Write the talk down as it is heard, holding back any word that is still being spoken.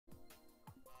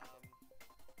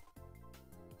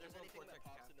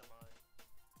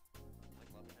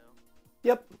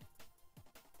Yep.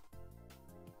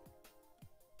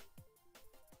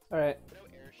 All right. No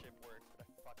airship works, but I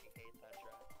fucking hate that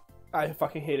track. I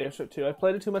fucking hate airship too. I've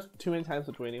played it too many times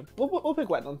with Dwayne. We'll pick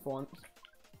wetland for once,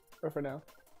 or for now.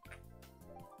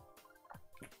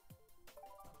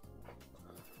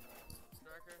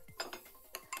 Striker,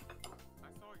 I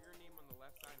saw your name on the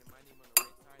left side and my name on the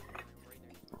right side, and they were right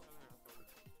next to each other.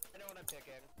 I know what I'm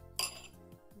picking.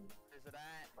 Where's it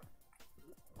at?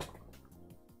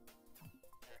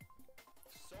 There.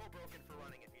 So broken for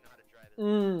running if you know how to drive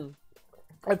it.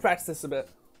 I practiced this a bit.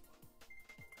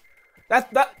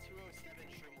 That 207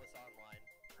 Shroomless online,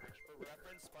 which for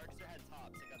reference, Sparkster had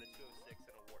tops and got a 206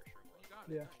 in a war Shroomless.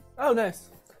 yeah. Oh,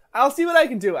 nice. I'll see what I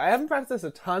can do. I haven't practiced this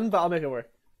a ton, but I'll make it work.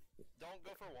 Don't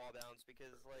go for wall bounce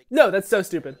because like No, that's so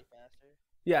stupid. faster.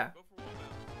 Yeah. Go for wall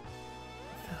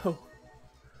bounce. Oh.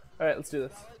 All right, let's do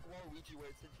this. Not like Waluigi where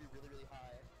it sends you really, really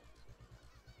high.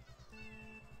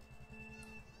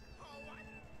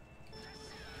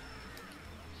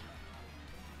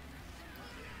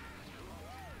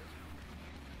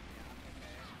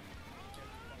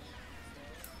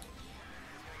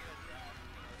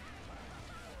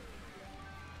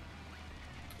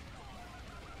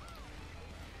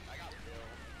 I got Bill.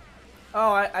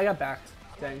 Oh, I got backed.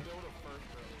 Dang. Build a first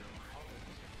earlier.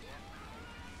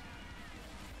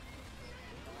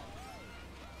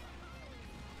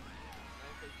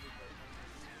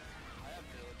 I have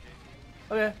Bill,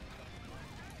 JP. Okay.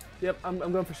 Yep, I'm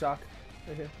going for shock.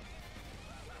 Right here.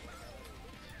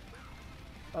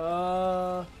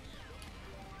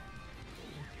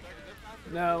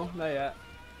 No, not yet.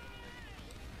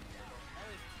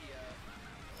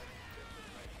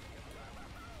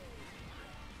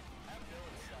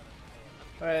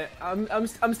 All right,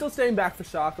 I'm still staying back for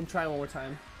shock. I'm trying one more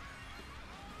time.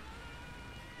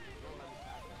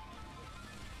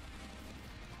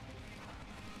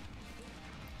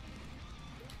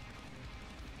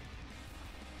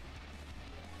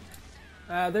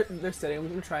 They're sitting. I'm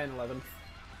gonna try an 11th.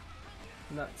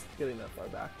 I'm not getting that far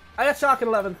back. I got shock at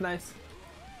 11th. Nice.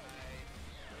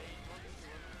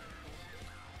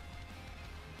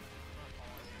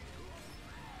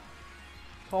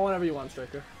 Call whenever you want,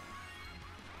 Striker.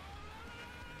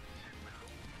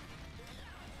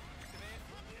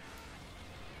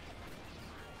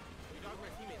 You dog my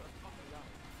teammate. Let's fucking go.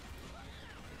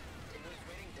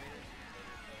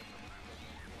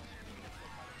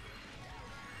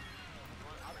 I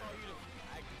thought you just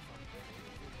lagged or something.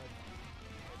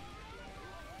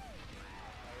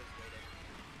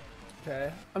 Okay.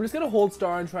 I'm just gonna hold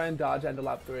star and try and dodge end of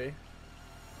lap 3.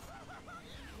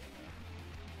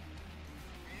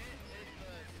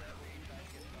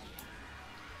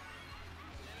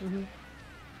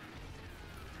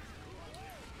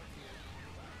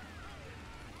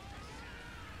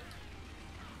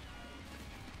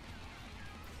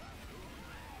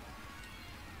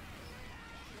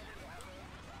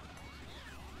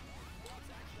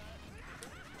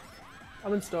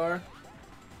 I'm in star.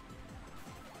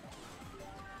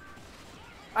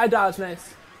 I dodged,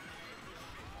 nice.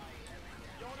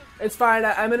 It's fine,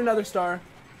 I'm in another star.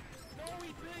 No, he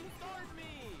didn't start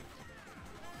me.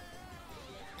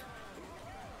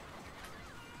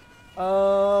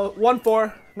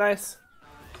 1-4, nice.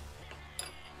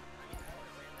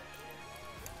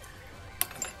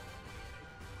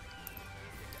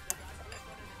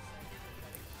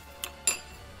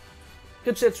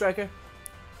 Good shit, Striker.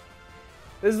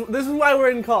 This is why we're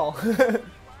in call. Why are we driving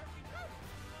so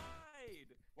wide?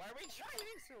 Why are we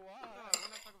driving so wide? No,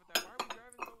 we're not talking about that.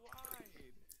 Why are we driving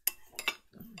so wide?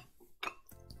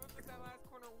 Look at that last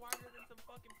corner wider than some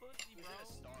fucking pussy, He's bro. in a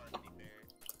star, to be fair.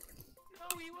 No,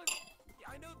 he was.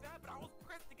 Yeah, I know that, but I was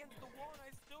pressed against the wall and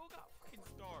I still got fucking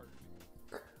starred.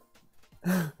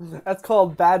 That's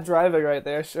called bad driving right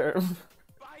there, sure.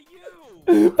 By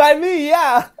you. By me,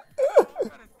 yeah. That's all I'm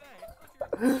trying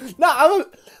to say. No,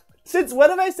 since when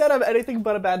have I said I'm anything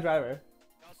but a bad driver?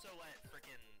 You also let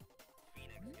frickin'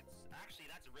 Phoenix. Actually,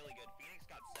 that's really good. Phoenix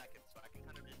got second, so I can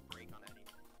kind of just break on Eddie.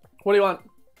 What do you want?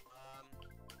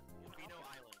 Delfino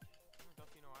Island.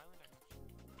 Delfino Island, I got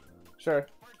you. Sure.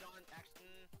 Or Dawn,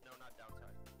 actually, no, not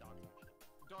Downside. Dawn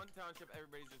Township. Dawn Township,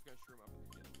 everybody's just gonna shroom up.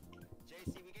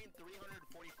 JC, we gained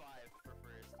 345 for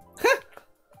first.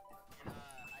 And,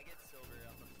 I get silver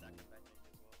up on second, I think,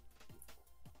 as well.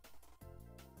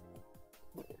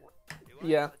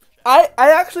 Yeah. I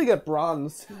actually get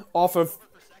bronze off of.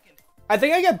 For second. I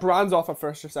think I get bronze off of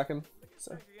first or second.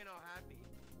 So. You're getting all happy.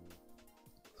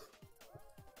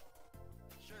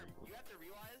 Sure, you have to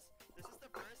realize, this is the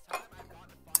first time I've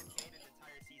gotten 5K in an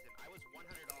entire season. I was 100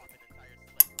 off an entire,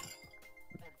 like,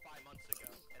 4 or 5 months ago,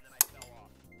 and then I fell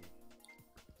off.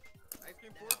 I Ice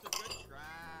cream force is good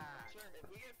track. Sure, if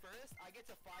we get first, I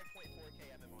get to 5.4k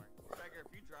MMR. Striker,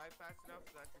 if you drive fast enough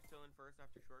so that you're still in first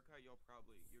after shortcut, you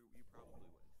probably win.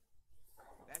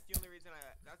 That's the only reason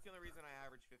I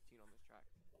average 15 on this track.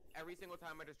 Every single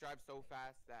time I just drive so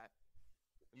fast that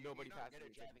nobody passes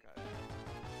me second cut. You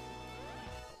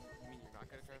mean you're not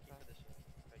good at driving fast?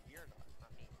 You're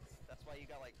not me. That's why you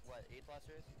got like what, 8th last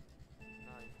race?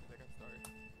 Nice, because I got started.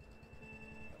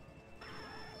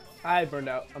 I burned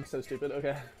out. I'm so stupid.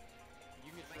 Okay.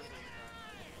 You can still win the track.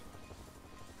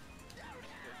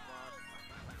 Good spot.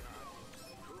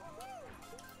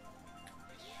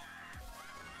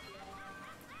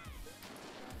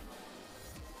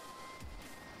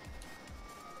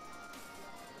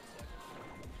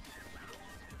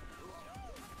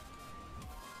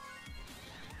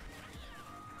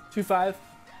 2-5.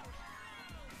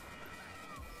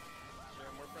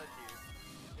 Sure, more press here.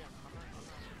 Yeah,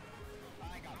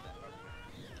 I got that.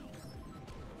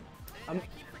 I'm- I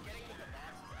keep forgetting that the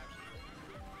box is actually.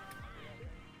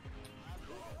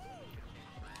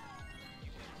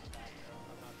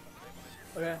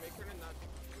 Okay. Make sure to not do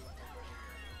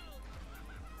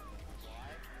Why?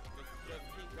 just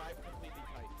keep drive completely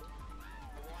tight. Well,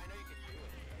 I know you can do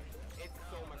it. It's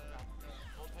so much faster.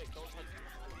 Don't touch it.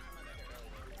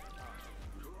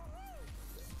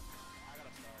 I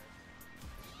gotta start.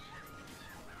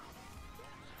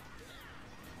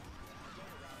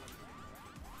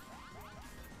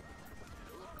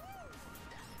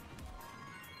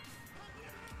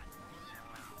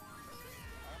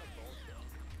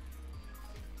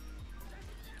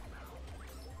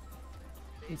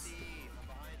 Stacy, I'm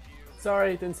behind you.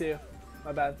 Sorry, didn't see you.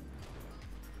 My bad.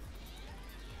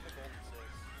 I'm a golden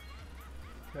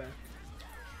 6. Okay.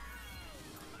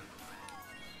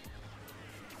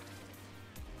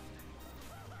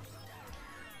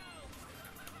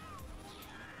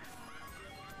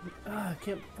 I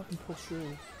can't fucking pull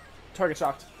shrooms. Target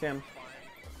shocked. Damn. Fine.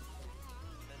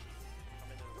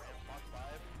 I'm in the ramp box 5.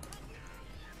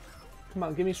 Come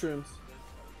on, give me shrooms.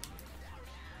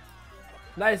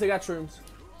 Nice, I got shrooms.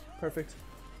 Perfect.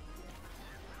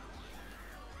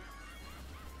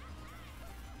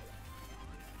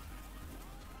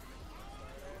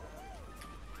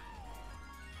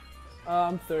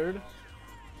 I'm third. Nice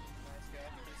go.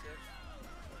 36.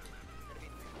 Gonna be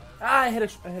 3-5. Ah, I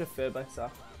hit a fib. I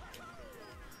suck.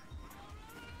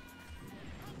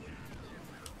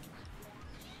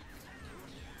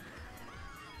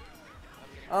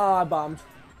 Ah, I bombed.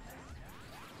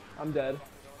 I'm dead. Going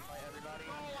by everybody.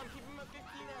 Oh, I'm keeping my 15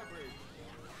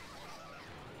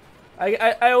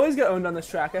 average. I always get owned on this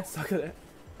track. I suck at it.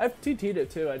 I've TT'd it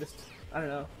too. I don't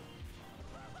know.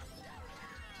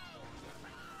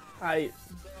 So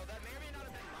that may or may not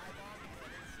have been my bomb because I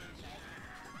didn't see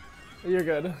that. You're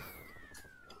good. The thing was,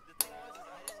 is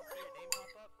I didn't see your name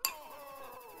pop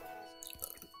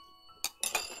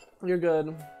up. You're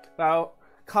good. Wow.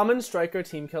 Common striker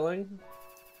team killing.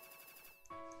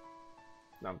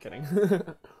 No, I'm kidding.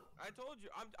 I told you.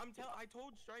 I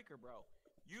told Striker, bro.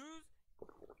 Use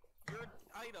your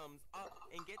items up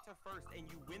and get to first, and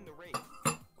you win the race.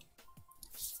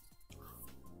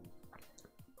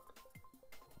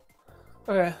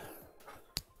 Okay.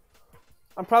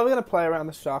 I'm probably gonna play around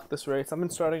the shock this race. I've been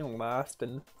starting last,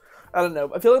 and I don't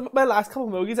know. I feel like my last couple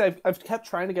Mogies, I've kept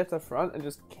trying to get to the front and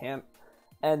just can't.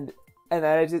 And then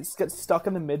I just get stuck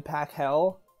in the mid pack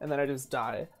hell, and then I just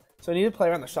die. So I need to play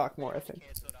around the shock more, I think.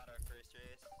 Canceled out our first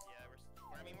race. Yeah,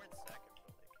 we're in second,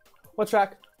 but like, What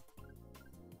track?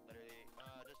 literally,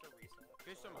 just a reset.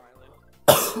 Fish some island.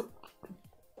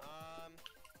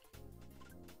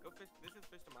 Go fish. This is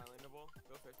fish some islandable.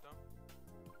 Go fish them.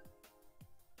 I'm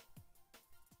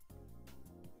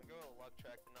gonna go to luck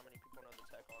track that not many people know the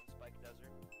tech on Spike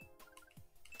Desert.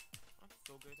 I'm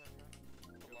so good at that track.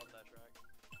 I love that track.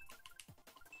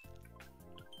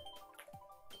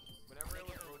 Whenever it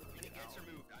was When it gets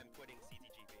removed, I'm quitting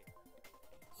CTGP.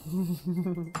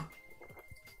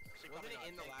 Wasn't it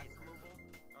in the last removal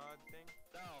thing?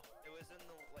 No, it was in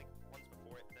the like ones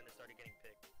before it. Then it started getting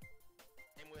picked.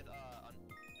 And with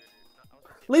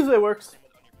Leave the way works. Same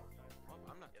with Well,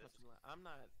 I'm not touching.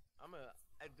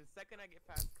 The second I get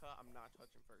past cut, I'm not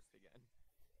touching first again.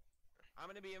 I'm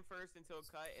gonna be in first until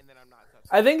cut, and then I'm not touching.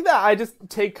 I think that I just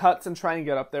take cuts and try and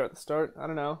get up there at the start. I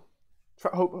don't know.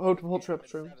 Hope to pull trip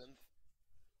shrooms. That's good.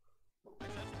 If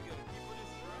you put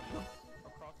a shroom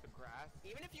across the grass,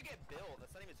 Even if you get Bill,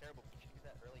 that's not even terrible. You should do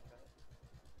that early cut.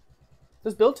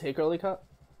 Does Bill take early cut?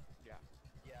 yeah.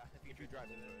 Yeah, if you drive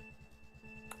into into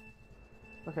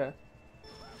it. Okay.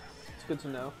 It's good to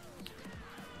know.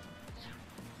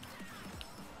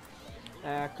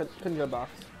 Couldn't go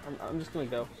box. I'm just gonna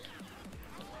go.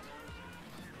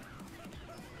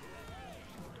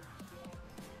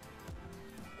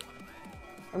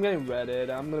 I'm getting redded.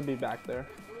 I'm gonna be back there.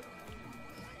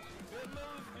 Good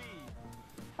Mogi.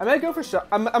 I might go for shock.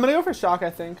 I'm gonna go for shock, I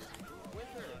think. Winter.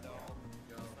 No, it's not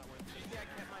worth it. See, I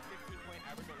kept my 15-point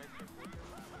average on extra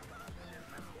quarter.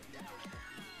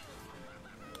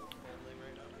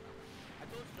 Right now. I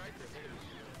told Striker.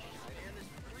 And this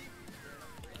creep.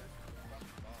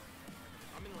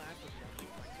 I'm in last with you.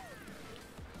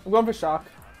 I'm going for shock.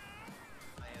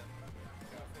 I am.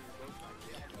 I got barely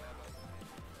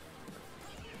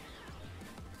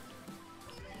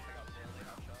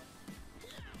outshot.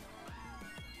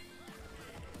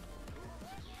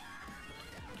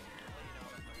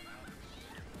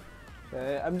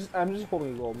 Okay, I'm just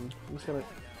holding golden. I'm just gonna.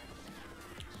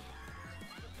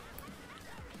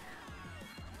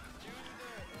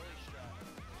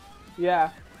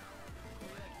 Yeah.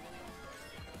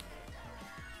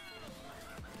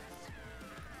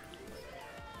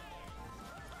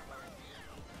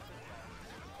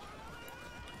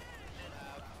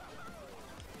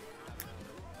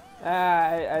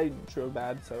 I drove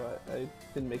bad, so I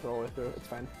didn't make it all the way through. It's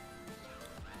fine.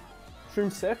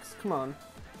 Shroom 6? Come on.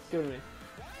 Give it to me.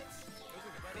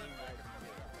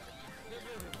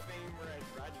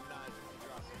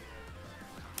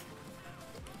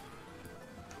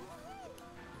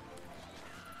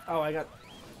 Oh, I got...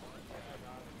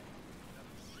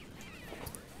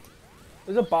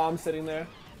 There's a bomb sitting there.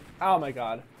 Oh my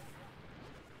god.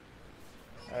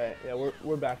 Alright, yeah,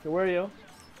 we're back here. Where are you?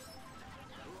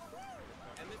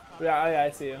 Yeah, I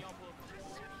see you.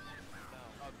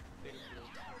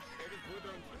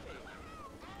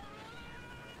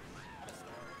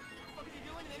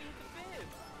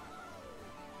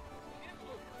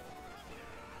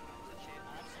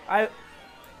 I...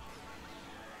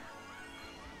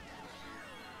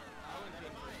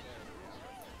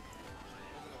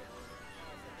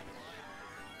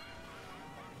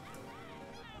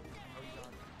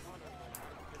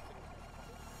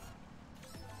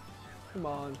 Come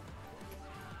on.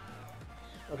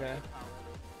 Okay.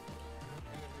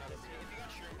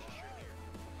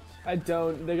 I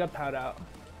don't. They got powed out.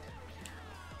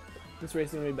 This race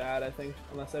is gonna be bad, I think,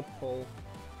 unless I pull.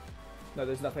 No,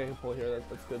 there's nothing I can pull here.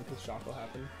 That's good because shock will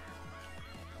happen.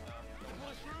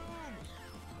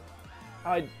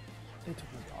 I took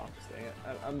my box. Dang it!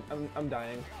 I'm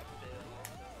dying.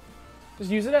 Just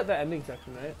use it at the ending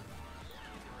section, right?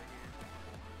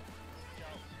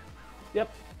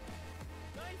 Yep.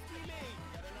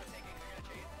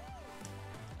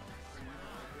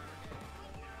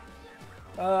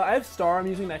 I have star. I'm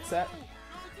using next set.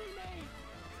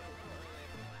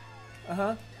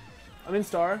 Uh-huh. I'm in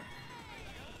star.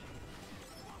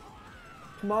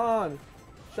 Come on.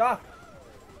 Shock.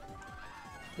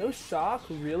 No shock?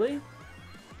 Really?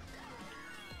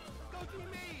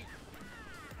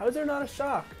 How is there not a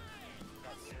shock?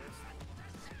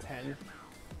 10.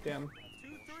 Damn. 2-3.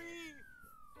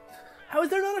 How is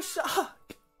there not a shock?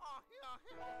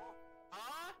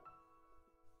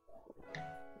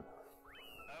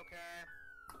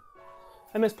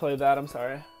 I misplayed that, I'm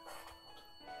sorry.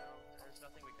 There's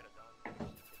nothing we could have done.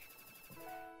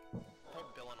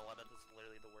 Bill on 11 is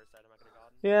literally the worst item I could have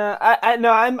gotten.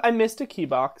 Yeah, I missed a key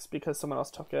box because someone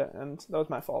else took it, and that was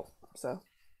my fault, so.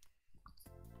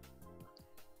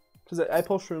 Because I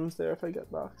pull shrooms there if I get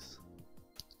box.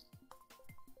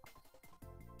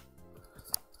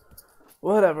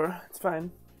 Whatever, it's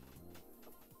fine.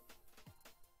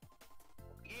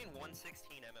 We gained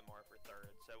 116 MMR for third,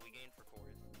 so we gained for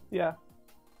fourth. Yeah.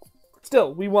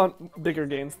 Still, we want bigger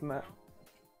gains than that.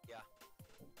 Yeah.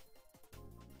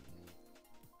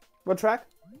 What track?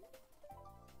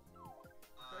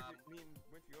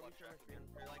 Luck track,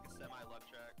 or like a semi-luck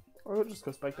track. Or we'll just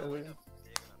go spike over here.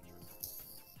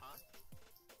 Huh?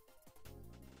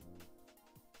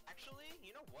 Actually,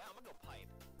 you know what? I'm gonna go pipe.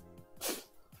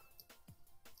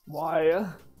 Why?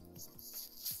 Because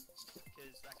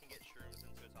I can get shrooms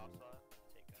into a top spot.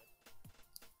 Take that.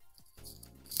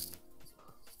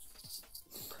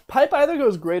 Pipe either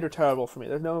goes great or terrible for me.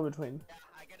 There's no in between. Yeah,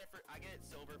 I get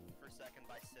silver for second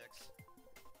by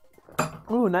 6.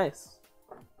 Ooh, nice.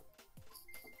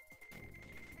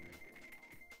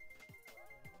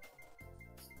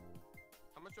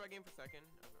 How much do I gain per second?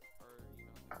 Or you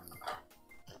know?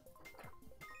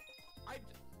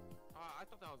 I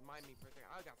thought that was my me for a second.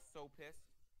 I got so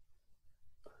pissed.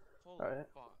 Holy Alright.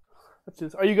 fuck. Let's do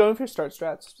this. Are you going for start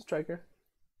strats, striker?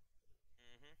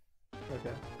 Mm-hmm.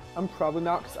 Okay. I'm probably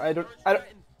not because I don't In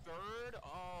third?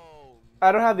 Oh.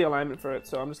 I don't have the alignment for it,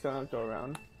 so I'm just gonna go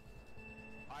around.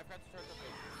 I forgot to turn the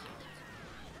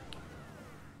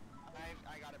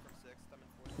I got it from 6th. I'm in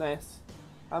 4th. Nice.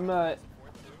 I'm 4th too.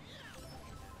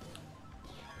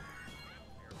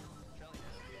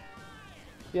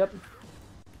 Yep.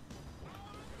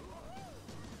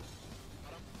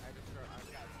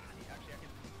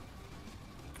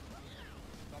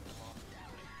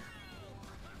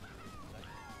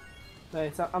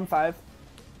 Nice. I'm 5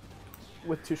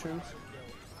 with 2 shrooms.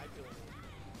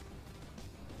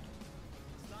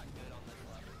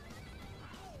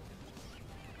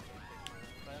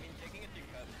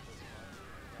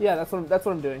 Yeah, that's what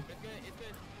I'm doing.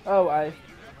 Oh,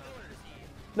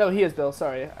 No, he is Bill.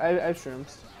 Sorry, I have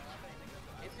shrooms.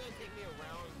 It's gonna take me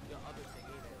around the other thing,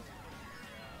 ain't it?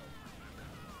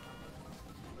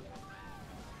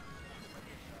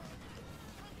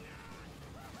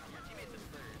 Your teammate's in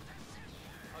third.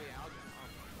 Oh yeah, I'll just.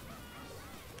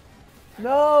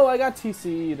 No, I got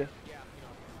TC'd. Yeah,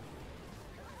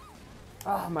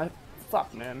 Ah, my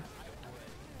fuck, man.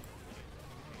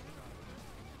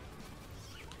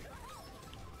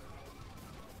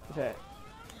 Okay.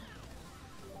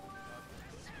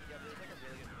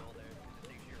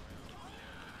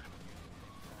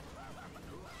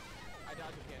 I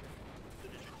dodged a cannon. So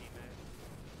did your teammate.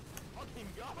 Fucking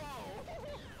go!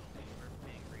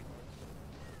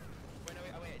 Wait, no,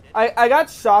 wait, I did. I got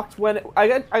shocked when I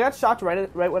got shocked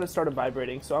right when it started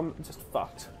vibrating, so I'm just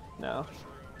fucked now.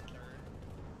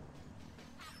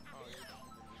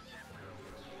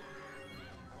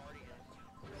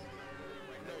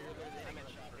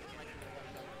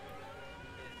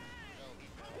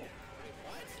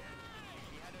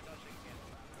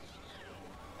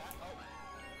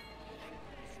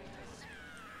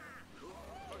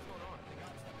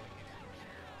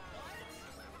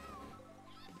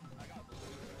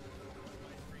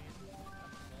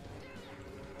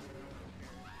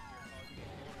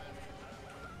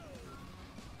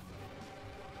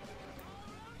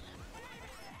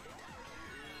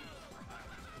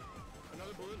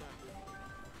 Another balloon after.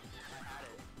 I had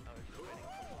it. I was just waiting.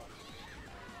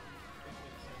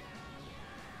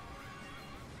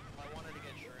 I wanted to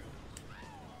get shrooms.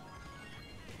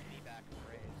 Me back in the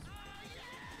race.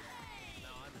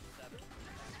 No, I'm in 7th.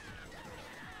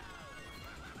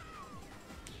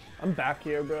 I'm back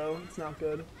here, bro. It's not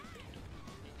good.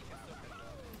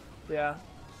 Yeah.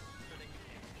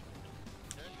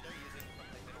 They're using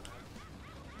something they don't have.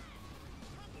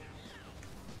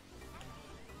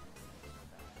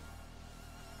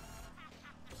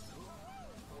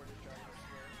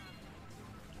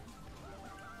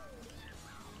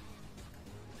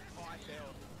 Oh, I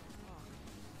failed.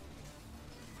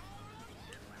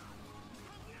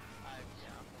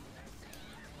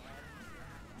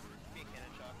 Be a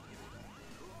cannon shot.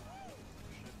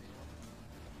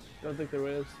 Don't think there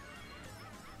is.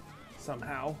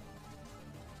 Somehow.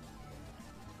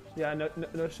 Yeah,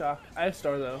 no shock. I have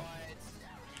star though.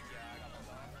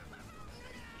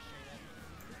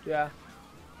 Yeah.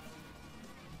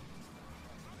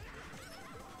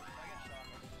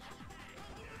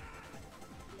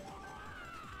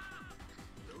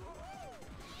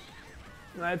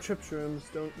 And I have trip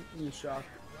shrooms. Don't use shock.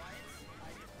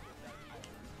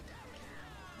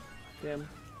 Damn.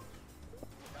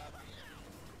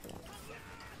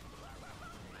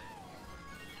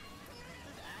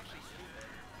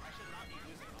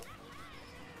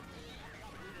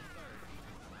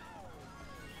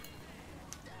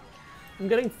 I'm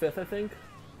getting 5th, I think.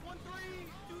 1, 3,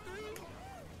 2, 3.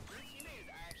 Your teammate is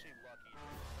actually lucky.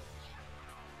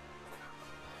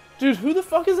 Dude, who the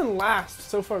fuck is in last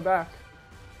so far back?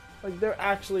 Like, they're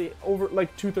actually over,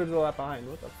 like, 2/3 of the lap behind.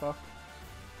 What the fuck?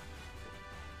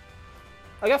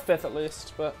 I got 5th at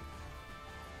least, but...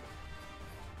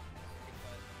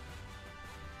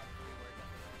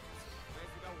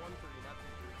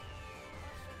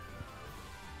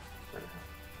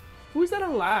 Who's that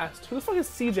on last? Who the fuck is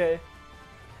CJ?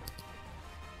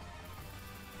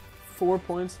 4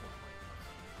 points.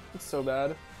 It's so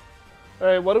bad.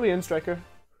 Alright, what are we in, Striker?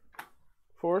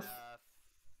 4th? 5th,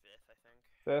 I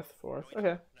think. 5th? 4th?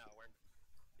 Okay. No, we're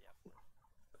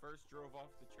First drove off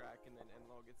the track and then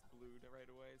Enlo gets blued right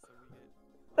away, so we did.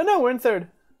 Oh no, we're in 3rd.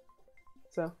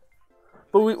 So,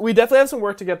 but we definitely have some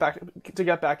work to get back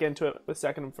into it with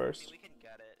 2nd and 1st. I mean, we can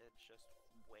get it. It's just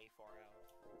way far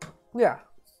out. Yeah,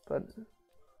 but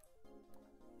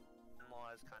Law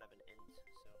is kind of an int,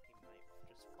 so he might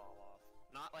just fall off.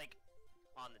 Not like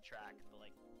on the track, but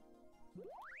like.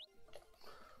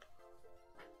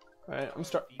 all right,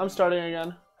 I'm starting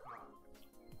again.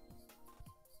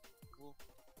 Cool.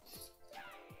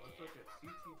 Let's look at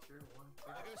CTT1.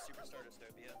 I'll go superstar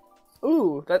dystopia.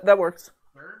 Ooh, that works.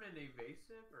 Third and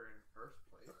evasive or in first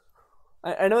place?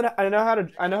 I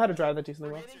know how to drive that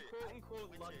decently well. We're getting quote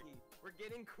unquote lucky. We're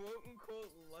getting quote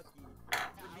unquote lucky.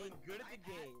 We're being good at the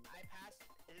game. I passed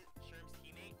Sherm's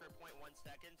teammate for 0.1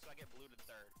 seconds, so I get blue to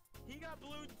 3rd. He got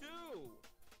blue too.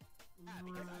 Yeah,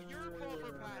 because you're full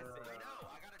for passing. I know.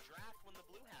 I got a draft when the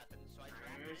blue happened, so I Are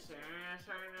you drafted. serious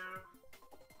right now?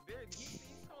 He's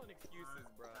calling excuses,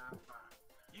 bro.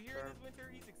 You hear this, Winter?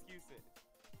 He's excusing.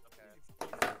 Okay. He's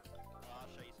excusing. I'll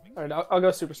show you some. All right, I'll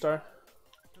go superstar.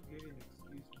 Don't give me an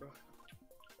excuse, bro. I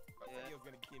thought he was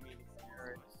gonna give me an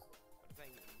excuse. What does that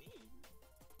even mean?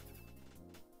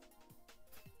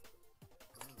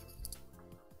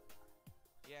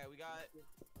 Yeah, we got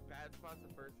bad spots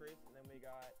the first race, and then we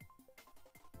got.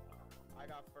 I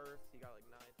got first, he got like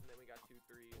 9th, and then we got 2,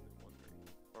 3, and then 1, 3.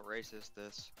 What race is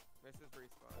this? This is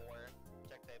race 5. 4.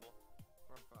 Check table.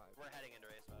 We're on 5. We're heading into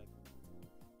race 5.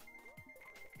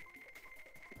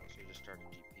 Oh, so you just started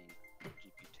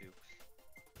GP2. Yes.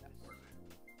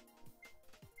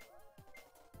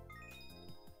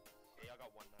 Yeah, y'all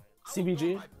got 1-9.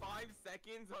 CBG? By 5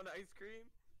 seconds on ice cream?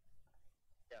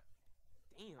 Yeah.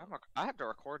 Damn. I have to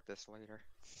record this later.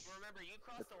 Well, remember, you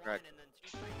crossed That's the correct. line and then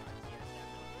 2 3 times.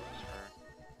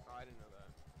 Oh, I didn't know that.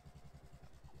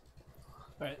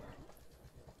 All right.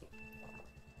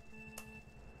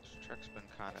 This truck's been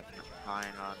kind of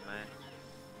behind on me.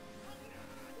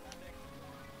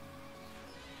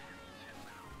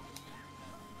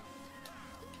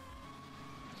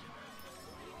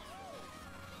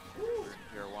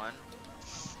 Year 1.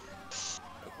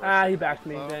 Ah, he backed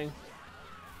me, dang.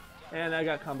 And I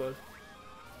got comboed.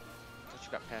 But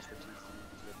you got past the TC.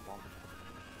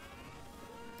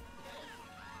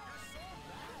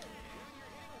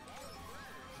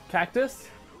 Cactus?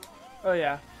 Oh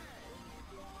yeah.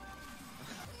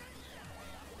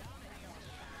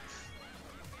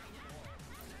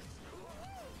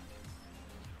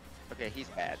 Okay, he's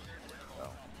bad. So.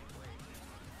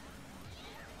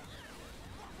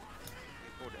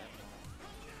 Hold it.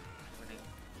 Winning.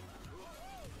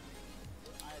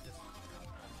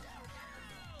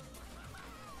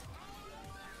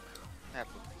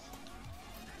 Happens.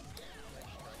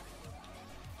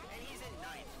 And he's in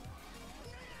 9th.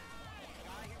 The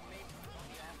guy who made the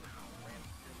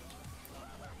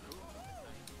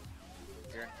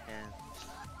You're in 10.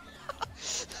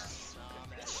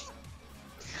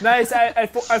 Nice. I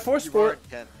forced You are Ford. in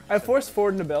 10. I forced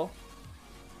Ford into Bill.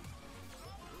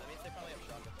 That means they probably have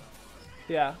shotgun.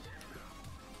 Yeah.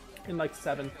 In like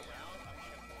 7.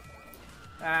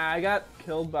 Ah, I got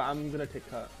killed, but I'm gonna take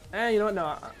cut. You know what?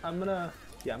 No, I'm gonna.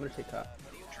 Yeah, I'm gonna take cut.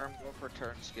 Term go for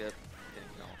turn skip.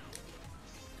 Didn't go.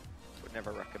 Would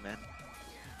never recommend.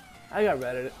 I got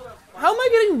Reddit. How am I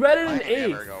getting Reddit I in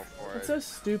never 8th? go for It's it. so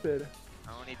stupid.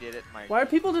 I only did it my. Why are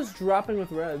people just dropping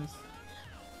with reds?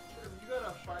 You got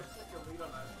a 5-second lead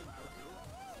on that.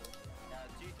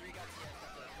 Yeah, 2-3 got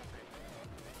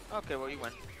TS. Okay, well you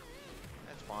win.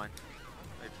 That's fine.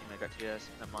 Your teammate got TS.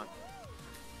 Never mind.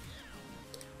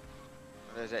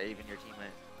 Or is that even your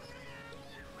teammate?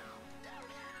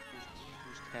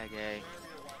 Who's tag A?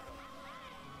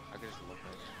 I could just look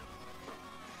at it.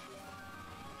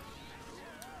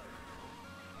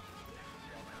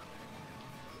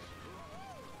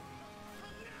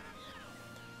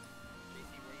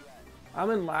 I'm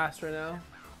in last right now.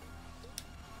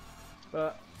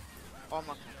 But Oh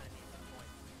my.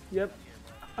 yep,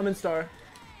 I'm in star.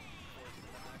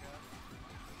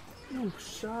 No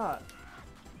shot.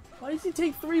 Why does he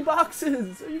take 3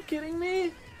 boxes? Are you kidding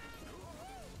me?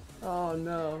 Oh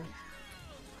no.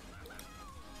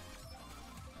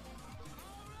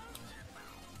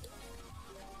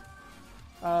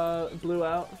 Blew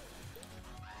out.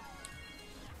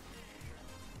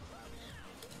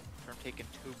 I'm taking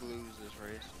 2 blues this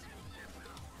race.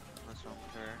 Unless I'm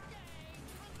fair.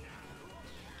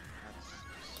 That's.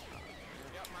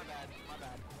 Yep, my bad. My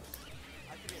bad.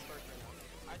 I should be in first right now.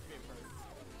 I should be in first.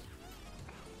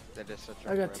 That is such a.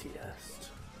 I got rip. TS'd.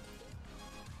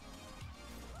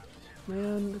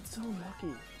 Man, that's so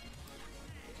lucky.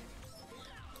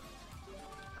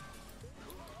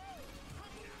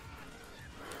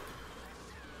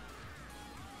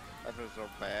 That was so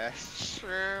bad.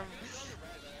 Sure. With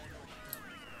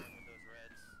those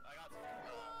reds.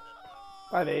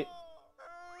 I got 5-8.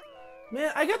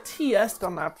 Man, I got TS'd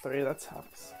on lap 3. That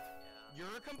sucks. You're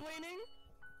complaining?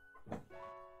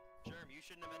 Germ, you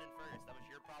shouldn't have been in first. That was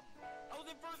your problem. I was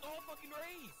in first the whole fucking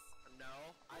race.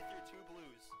 No, I threw 2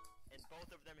 blues, and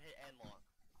both of them hit endlock.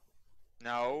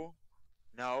 No.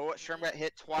 No. Sherm got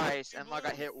hit twice and Law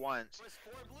got hit once. There was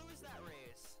 4 blues that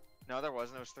race. No, there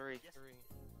wasn't. There was 3. Yes, 3.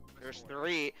 There's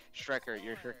 3. Striker,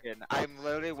 you're freaking. I'm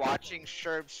literally watching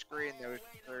Sherm's screen. There was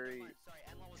 3. Sorry,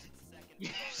 endlock was in second.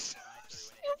 You're place, so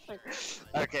and I threw an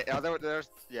stupid. Okay, there's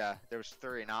yeah, there was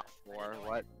 3, not 4.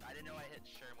 What? I didn't know I hit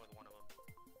Sherm with one of them.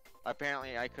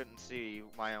 Apparently, I couldn't see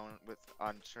my own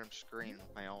on Sherm's screen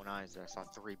with my own eyes. I saw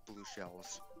 3 blue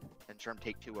shells, and Sherm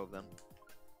take 2 of them.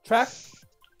 Track.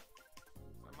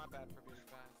 My bad for being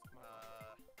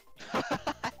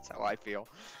fast. That's how I feel.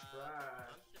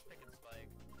 Just picking Spike.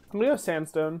 I'm gonna go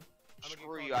sandstone.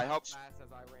 Screw you. I hope. Fast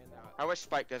as I ran out. I wish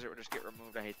Spike Desert would just get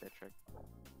removed. I hate that trick.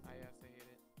 I yes, I hate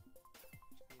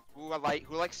it.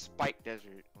 Who likes Spike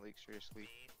Desert? Like seriously.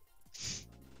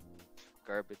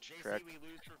 Garbage JC, trick. we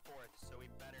lose for 4th, so we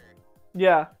better.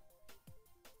 Yeah.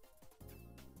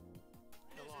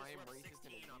 Hello, I am We're up racist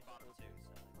 16 on bottom 2, so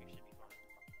we should be fine.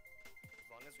 As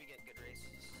long as we get good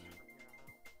races from here on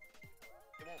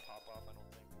out. It won't pop off, I don't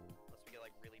think. Unless we get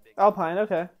like really big. Alpine.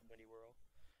 Okay. Windy Whirl.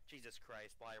 Jesus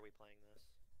Christ, why are we playing this?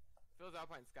 Feels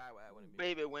Alpine Skyway. I wouldn't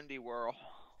be. Baby Windy Whirl.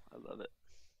 I love it.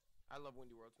 I love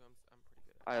Windy World too. I'm pretty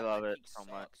good. I love it Peak so sucks.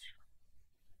 much.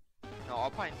 No,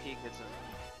 Alpine Peak isn't.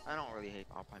 I don't really hate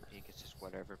Alpine Peak. It's just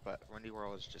whatever. But Windy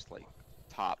Whirl is just like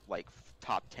top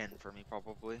 10 for me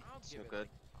probably. I'll It's so give it, good.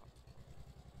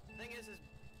 The thing is It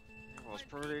was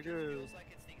Alpine pretty Peak good. feels like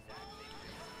it's the exact same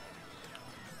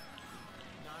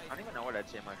Nice. I don't even know what I'd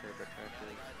say my favorite track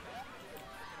is.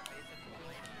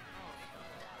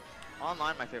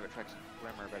 Online, my favorite track's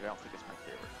Glimmer, but I don't think it's my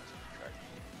favorite track.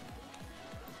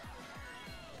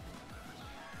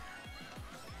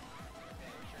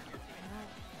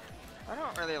 I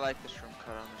don't really like the shroom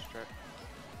cut on this track.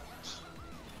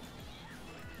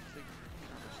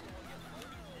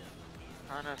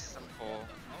 Kinda simple.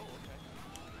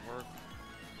 Work.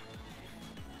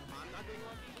 I'm not doing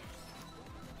one.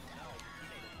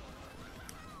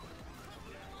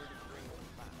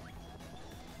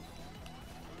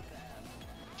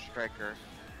 Striker.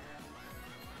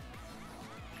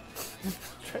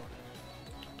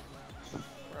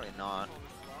 Really not.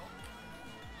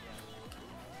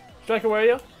 Striker, where are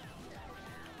you?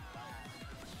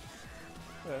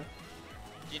 Yeah.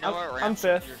 Do you know what ramps? I'm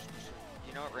fifth.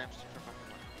 You know what ramps to trip off?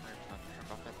 Ramps not to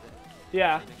trip off at the.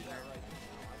 Yeah.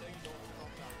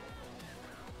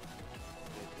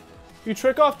 You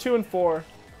trick off 2 and 4.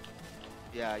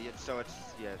 Yeah, so it's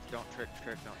don't trick,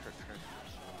 don't trick.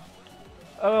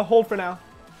 Hold for now.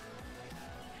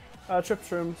 Trip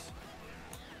shrooms.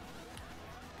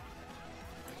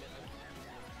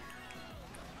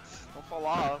 Don't fall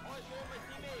off.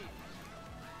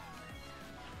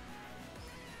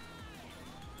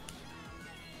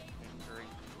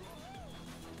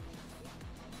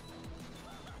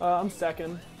 I'm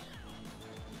second.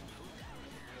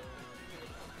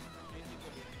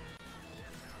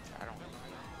 I don't know.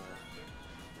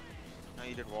 No,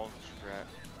 you did wall strat.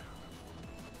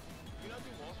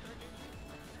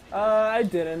 I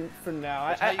didn't for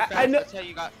now. I know. That's how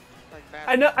you got like bad.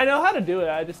 I know how to do it.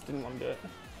 I just didn't want to do it.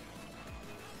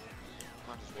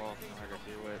 Might as well know how to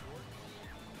do it.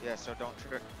 Yeah, so don't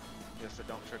trick. Yeah, so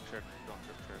don't trick. Don't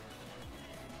trick.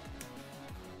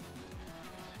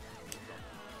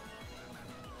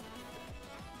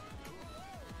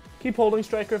 Keep holding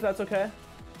striker if that's okay.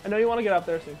 I know you want to get up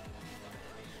there soon.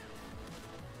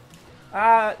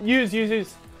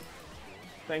 Use.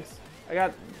 Thanks. I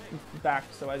got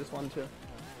backed, so I just wanted to.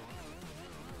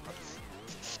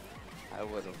 I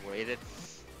would have waited.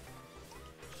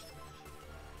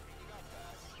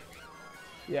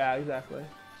 Yeah, exactly.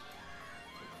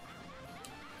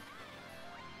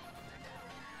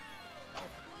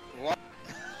 What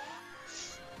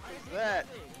is that?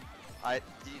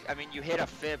 I mean, you hit a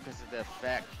fib because of the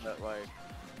effect, but like,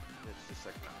 it's just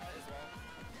like.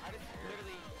 I just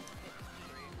literally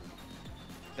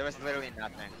There was literally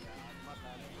nothing. my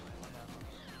bad.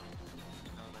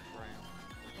 No, that's right.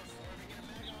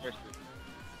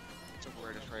 It's the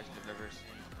weirdest race I've ever seen.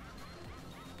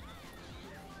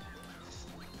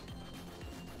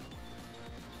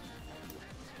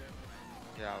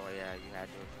 Yeah, well, yeah, you had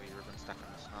to if you were been stuck in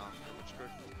the snow, which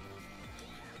good.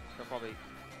 They'll probably. I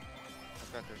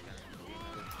bet there's gonna be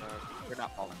another. They're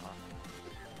not falling off.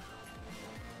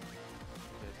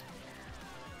 Good.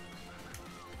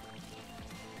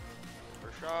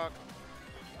 For shock.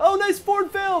 Oh, nice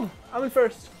Ford failed. I'm in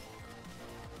first.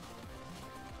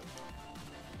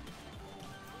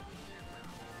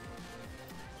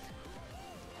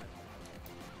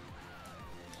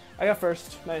 I got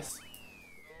first. Nice.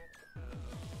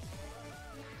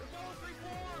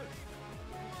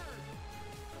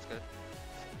 That's good.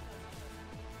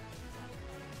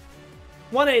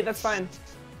 1-8. That's fine.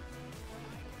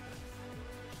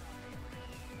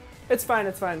 It's fine.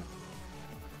 It's fine.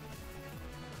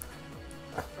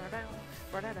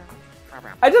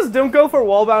 I just don't go for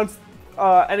wall bounce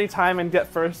anytime and get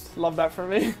first. Love that for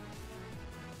me.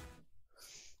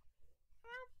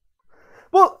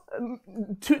 Well,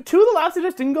 two of the laps they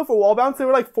just didn't go for wall bounce. There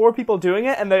were like 4 people doing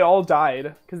it, and they all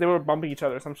died because they were bumping each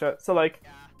other or some shit. So like, Yeah.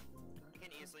 We can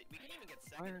even get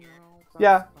second here.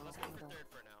 yeah, Let's go for third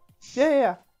for now.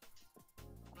 yeah.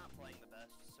 I'm not playing the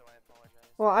best, so I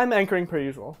apologize. Well, I'm anchoring per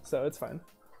usual, so it's fine.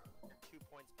 You're 2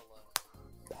 points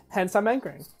below. Hence, I'm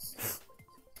anchoring.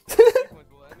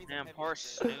 Damn, poor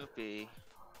Snoopy.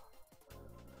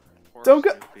 Poor Don't go-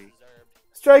 Snoopy. Deserved.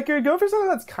 Striker, go for something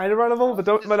that's kind of runnable,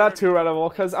 but not too runnable,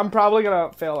 because I'm probably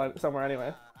gonna fail somewhere anyway. I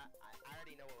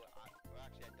already know what well,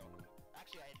 actually, I don't know.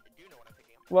 Actually, I do know what I'm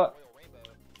picking. What? Royal Rainbow.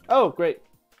 Oh, great.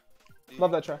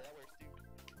 Love that track. That works too.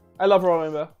 I love Royal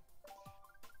Rainbow.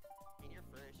 I mean, you're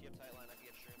first. You have tight line. I can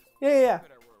get shrooms. Yeah.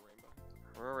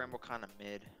 Royal Rainbow kind of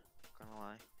mid. Gonna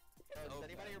lie. Oh, does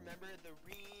anybody remember the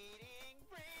reading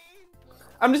brain?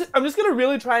 I'm just gonna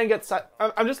really try and get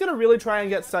I'm just gonna really try and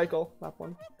get cycle. Lap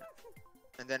 1.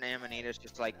 And then Amanita's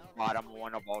just like bottom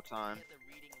 1 of all time. Get the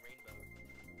reading rainbow.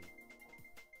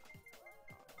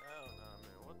 Hell no,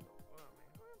 man. What the fuck,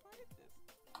 man? What is this?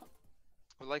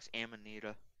 Who likes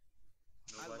Amanita?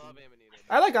 I love Amanita.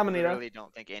 I like I Amanita. really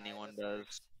don't think anyone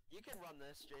does. You can run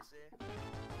this, JC.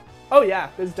 Oh yeah,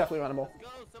 this is definitely runnable. Let's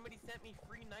go. Somebody sent me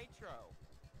free nitro.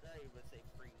 That you would say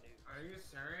free nuke. Are you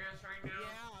serious right now?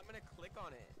 Yeah, I'm gonna click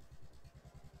on it.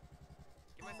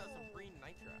 Give myself some free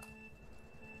nitro.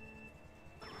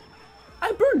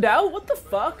 I burned out. What the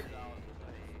fuck?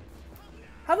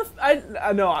 How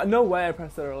the no way I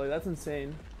pressed that early. That's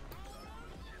insane.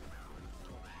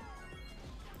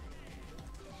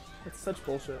 That's such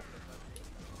bullshit.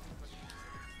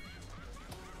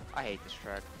 I hate this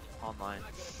track. Online.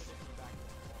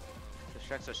 This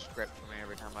track's a script for me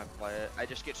every time I play it. I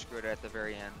just get screwed at the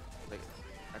very end, like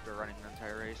after running the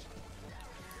entire race.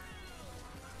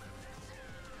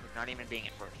 Like, not even being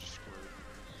at first, just screwed.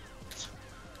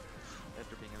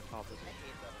 After being in the top position. I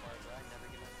hate that part, bro. I never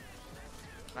get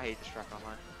it. I hate this track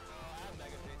online.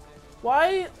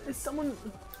 Why is someone?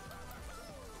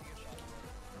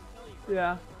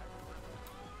 Yeah.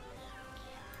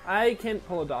 I can't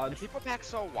pull a dodge. People back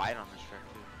so wide on this track,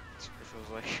 dude. It feels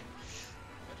like.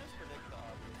 But just predict the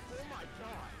obvious. Oh my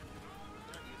god.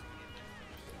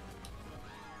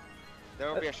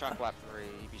 There will be a shock lap 3.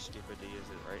 You'd be stupid to use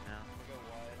it right now.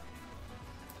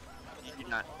 You do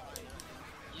not.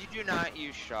 You do not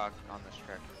use shock on this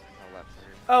track until lap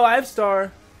 3. Oh, I have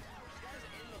star.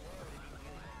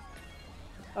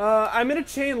 I'm gonna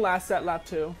chain last at lap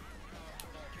 2.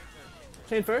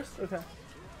 Chain first? Okay.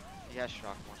 He has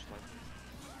shock most likely.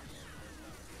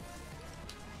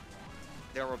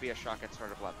 There will be a shock at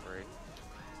start of lap 3.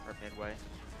 Or midway.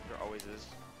 There always is.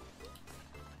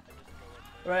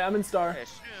 Alright, I'm in star. Okay,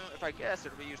 so if I guess,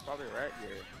 it'll be used probably right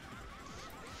here.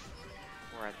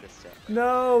 Or at this step.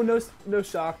 No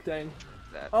shock, dang.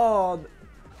 That. Oh,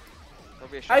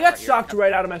 There'll be a shock I got right here. shocked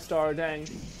right out of my star, dang.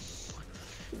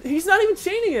 He's not even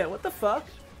chaining it, what the fuck?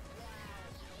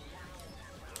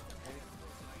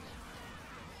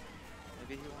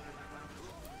 Maybe he wanted to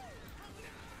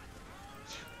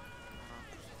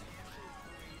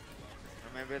Or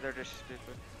maybe they're just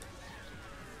stupid.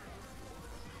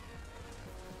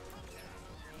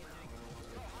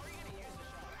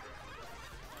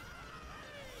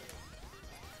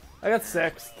 I got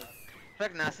 6th. There's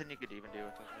like nothing you could even do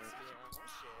with this.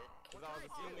 Because I was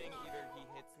assuming either he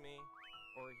hits me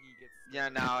or he gets. Yeah,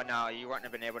 no, you wouldn't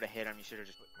have been able to hit him. You should have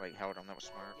just like held him. That was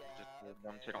smart. Just hold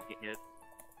them so don't get hit.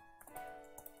 Kinda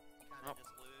Nope. just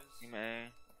lose. You may.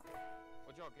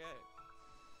 What'd y'all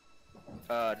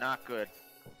get? Not good.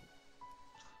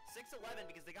 6-11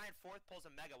 because the guy in 4th pulls a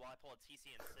mega while I pull a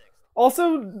TC in 6th.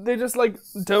 Also, they just like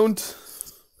don't.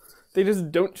 They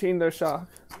just don't chain their shock.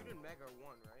 You did Mega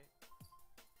 1, right?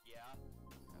 Yeah.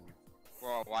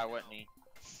 Well, why wouldn't he?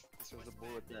 This was a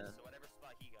bullet then. So whatever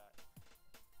spot he got.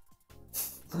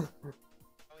 Oh,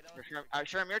 wait, that was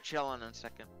Sure, you're chilling in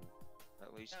second.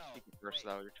 At least. No, You can first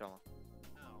wait. though, you're chilling.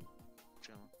 no.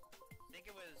 Chilling. I think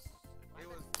it was.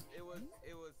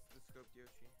 It was the scoped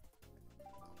Yoshi.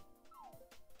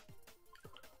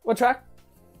 What track?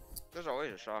 There's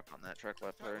always a shock on that track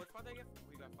left Sorry, there. what spot did I get?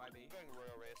 We got 5-8. I'm going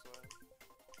Royal Raceway.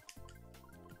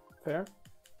 Fair.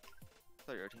 I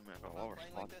thought your teammate got lower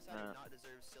Playing spot like this, than I do that. not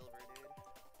deserve silver, dude.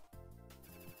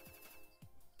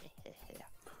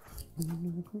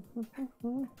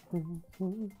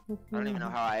 I don't even know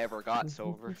how I ever got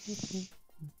silver.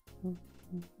 Me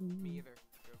either.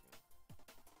 Joking.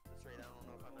 This rate, I don't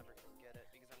know if I'm ever gonna get it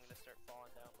because I'm gonna start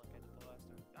falling down like I did the last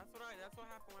time. That's what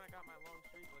happened when I got my long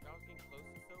streak. Like I was getting close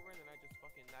to silver, and then I just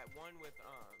fucking that one with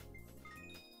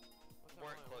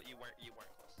what's that one? You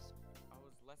weren't close. I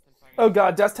was less than 5. Oh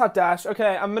god, desktop dash.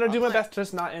 Okay, I'm gonna do my best to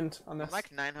just not end on I'm this.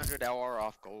 like 900 LR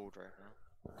off gold right now.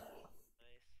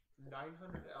 Nice.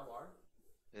 900 LR?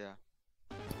 Yeah.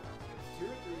 2 or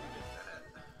 3 minutes.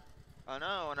 I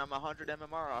know, and I'm 100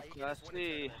 MMR off You can Class just win a C.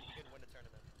 tournament. You can win a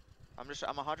tournament.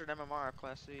 I'm 100 MMR off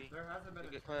Class C. There hasn't been You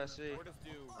a get Class C. Or just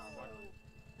do one.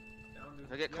 Down to-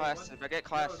 If I get Yeah, Class, one- if I get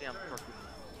Class Yo, C, I'm turn. fucking. Turn.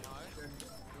 No,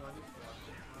 I need to watch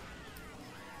it.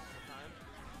 Time.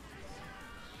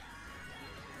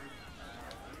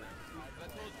 I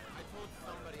told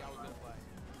somebody I was gonna play,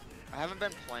 I haven't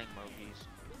been playing Mogis.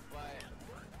 but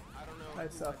I don't know. I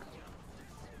suck.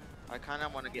 I kind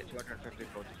of want to get 250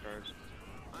 gold stars.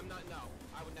 I'm not. No,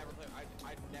 I would never play.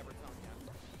 I'd never tell him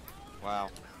that. Wow.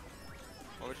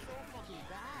 What would So fucking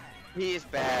bad. He is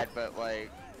bad, but like,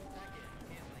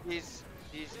 he's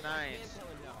I nice. can't tell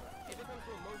him no. If it comes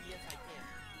to a Mogi, yes, I can.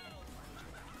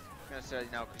 I'm gonna say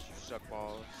no because you suck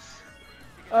balls.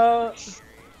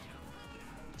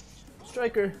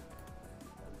 Striker.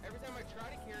 Every time I try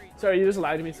to carry. Sorry, you just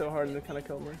lagged me so hard and it kind of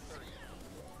killed me.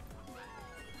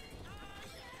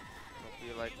 Don't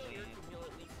be like me. He'll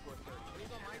at least score 30. When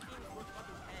he's on my team, he scores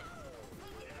fucking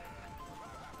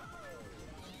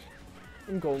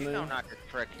 10. I'm golden. You know not to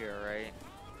trick here, right?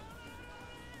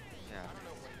 Yeah. I don't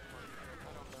know where he's from. I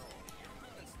don't know.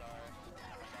 Good star.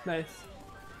 Nice.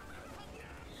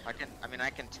 I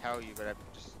can tell you, but I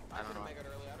don't know. Make it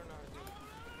early. I don't know how to do it.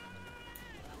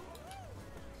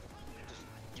 Just,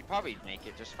 you probably make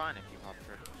it just fine if you pop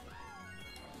trick.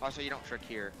 Also, you don't trick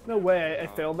here. No way, I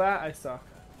failed that. I suck.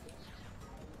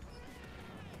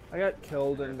 I got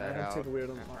killed and I Figured had that to take a out weird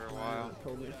one. after a and while. it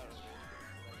killed me. Of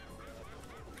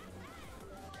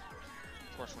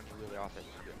course, when you're really off it. Go,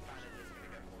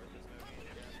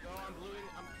 I'm bluing.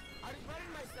 I'm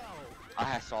running myself.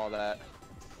 I saw that. And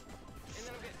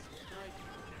then I'm getting strike.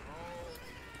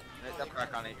 Oh. They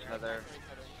crack on each other. They track.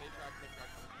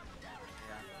 Yeah.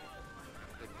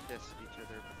 They kissed each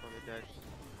other before they died.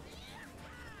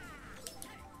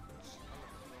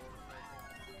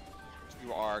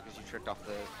 You are, because you tricked off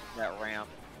that ramp.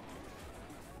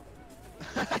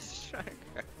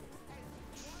 Striker.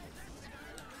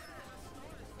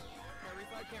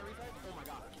 Can't refight. Oh my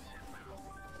god.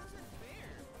 This isn't fair.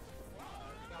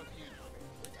 That was huge.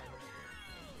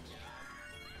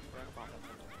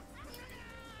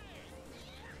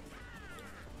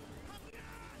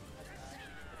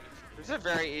 This is a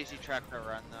very easy track to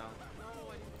run, though. No,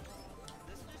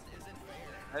 this just isn't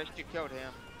fair. At least you killed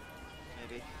him.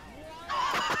 Maybe.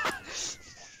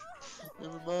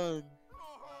 Never mind.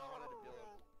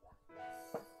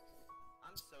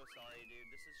 I'm so sorry, dude.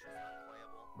 This is just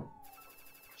unplayable.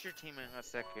 What's your team in a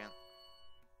second?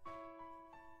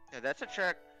 Yeah, that's a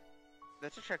track.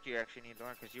 That's a track you actually need to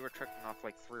learn because you were tricking off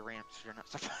like 3 ramps. You're not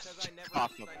supposed Because to I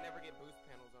off them. never get boost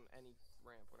panels on any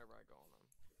ramp whenever I go on them.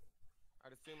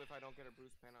 I'd assume if I don't get a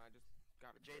boost panel, I just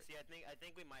got it. JC, I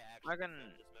think we might actually can-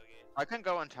 win this Mogi. I can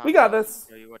go on top. We got and this.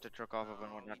 Show you what to trick off of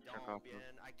and what No, not we to trick don't, off of.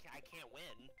 Ben. I can't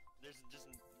win. There's just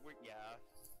yeah.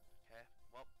 Okay.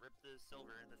 Well, rip the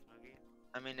silver in this Mogi.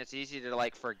 I mean, it's easy to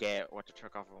like forget what to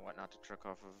trick off of and what not to trick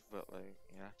off of, but like,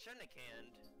 yeah. Shouldn't have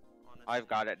canned. Honestly. I've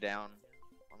got it down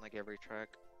on like every track.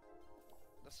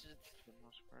 That's just, For the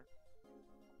most part.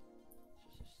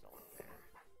 it's just so unfair.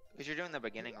 Because you're doing the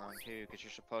beginning wrong too, because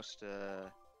you're supposed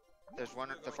to. There's one,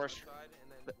 Go the on first. side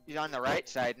and then You're on the right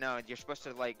side. No, you're supposed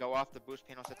to like go off the boost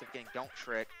panels at the beginning. Don't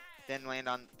trick, then land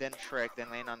on, then trick, then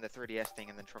land on the 3DS thing,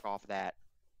 and then trick off that.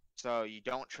 So you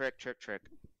don't trick.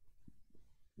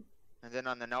 And then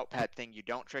on the notepad thing, you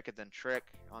don't trick and then trick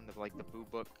on the like the boo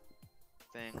book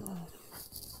thing.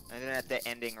 And then at the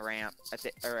ending ramp, at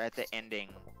the ending,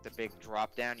 the big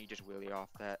drop down, you just wheelie off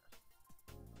that,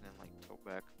 and then like tilt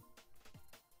back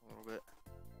a little bit.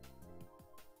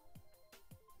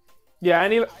 Yeah, I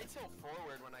need I tilt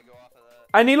forward when I go off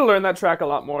of that. to learn that track a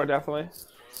lot more, definitely.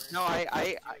 No,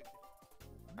 I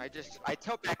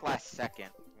tilt back last second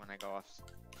when I go off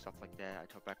stuff like that. I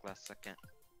tilt back last second.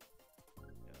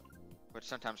 Which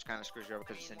sometimes kind of screws you over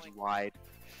because it sends you wide.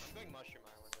 I'm going Mushroom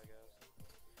Island, I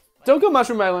guess. Don't go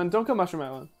Mushroom Island. Don't go Mushroom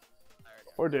Island. I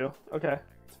already Or do. Okay,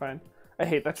 it's fine. I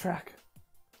hate that track.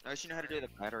 I wish you know how to do the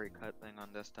battery cut thing on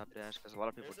desktop dash because a lot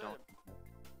of people don't.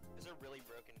 There's a really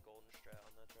broken golden strat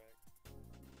on that track.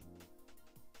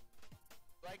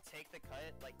 Like take the cut,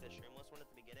 like the shroomless one at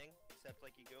the beginning, except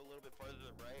like you go a little bit farther to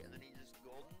the right, and then you just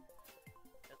golden,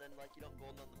 and then like you don't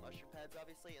golden on the mushroom pads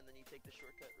obviously, and then you take the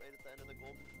shortcut right at the end of the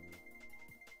golden.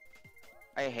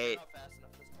 I hate. Not fast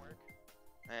enough doesn't work.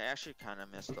 I actually kind of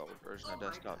miss the old version of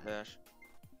desktop dash.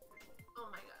 Oh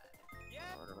my god. yeah,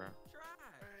 Or whatever. try.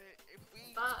 Alright, if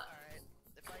we Stop. alright,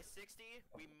 if I sit 60,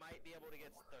 we might be able to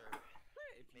get third.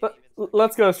 Let, Maybe even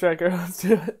let's go, Striker. Let's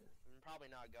do it. I'm probably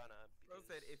not gonna. Bro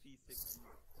because said if he's 60.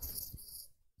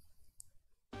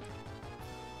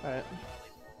 All right.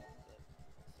 probably won't, but we'll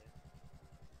see.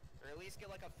 Or at least get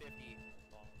like a 50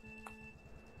 ball.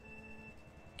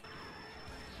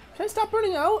 Can I stop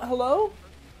burning out? Hello?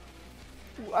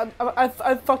 I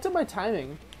fucked up my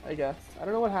timing, I guess. I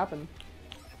don't know what happened.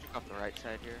 Up the right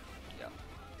side here. Yeah.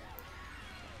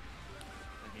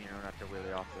 And you know not to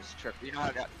wheelie off this trip. You know how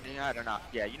to not.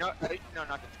 Yeah, you know not to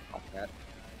trip off that.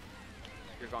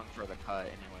 You're going for the cut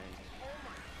anyways.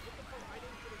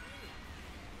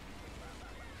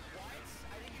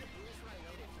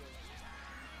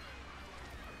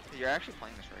 You're actually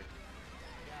playing this right.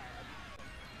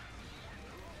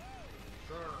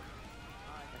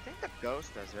 I think the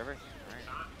ghost does everything,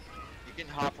 right? You can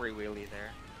hop re-wheelie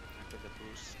there after the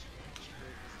boost.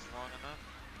 It's long enough.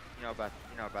 You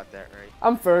know about that, right?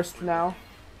 I'm first now.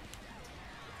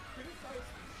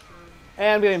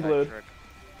 And I'm getting Side blued. trick.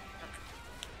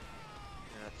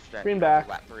 Yeah, that's strategy. Green back.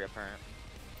 Lap 3 apparent.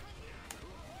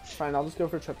 Fine, I'll just go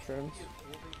for trip shrooms.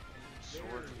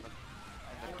 Sword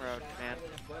in the crowd, man.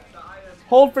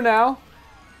 Hold for now.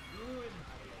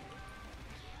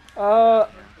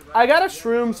 I got a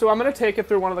shroom, so I'm gonna take it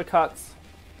through one of the cuts.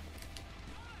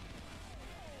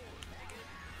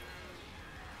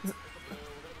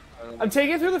 I'm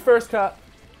taking it through the first cut.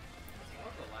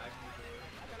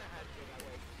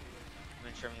 I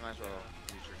mean, sure, you might as well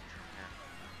use your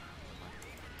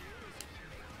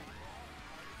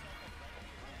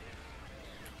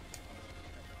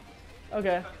here.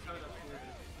 Okay.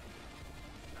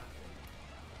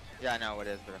 Yeah, I know it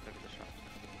is, but I think it's a shot.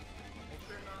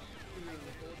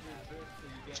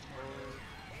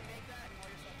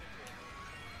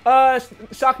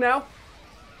 Shock now.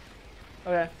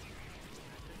 Okay.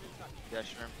 Yeah,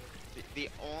 sure. The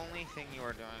only thing you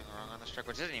are doing wrong on this trick,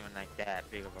 which isn't even like that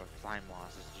big of a time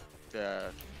loss, is just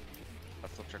the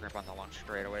flip trick grip on the launch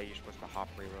straight away. You're supposed to hop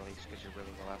re-release because your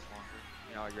really will last longer.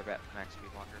 You know, your max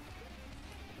speed longer.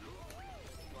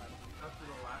 After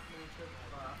the last move trip,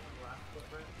 after the last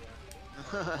footprint,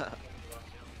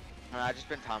 yeah. I've just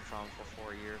been Tom from for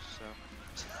 4 years, so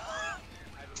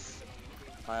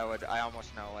I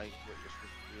almost know like what you're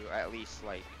supposed to do, at least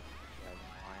like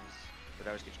wise, but I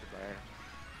always get screwed by air.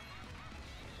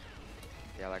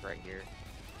 Yeah, like right here.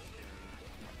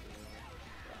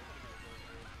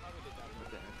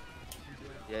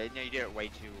 Yeah, no, you did it way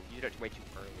too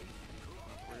early.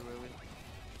 Really?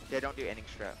 Yeah, don't do ending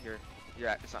strap here.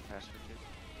 It's not faster too.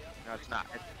 No, it's not.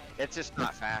 It's just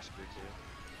not faster too.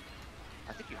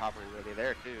 I think you hop really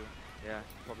there too. Yeah,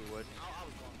 probably would.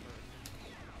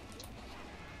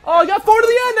 Oh, I got 4 to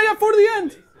the end! I got 4 to the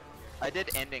end! I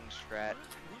did ending strat.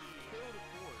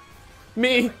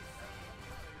 Me.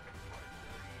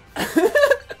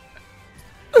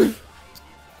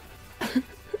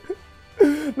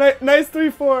 Nice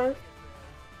 3-4.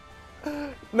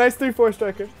 Nice 3-4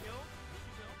 striker.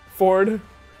 Ford.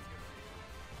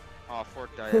 Oh, Ford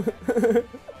died.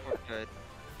 Ford died.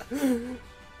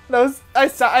 That was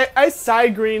I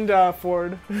side greened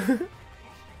Ford.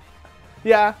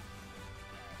 Yeah.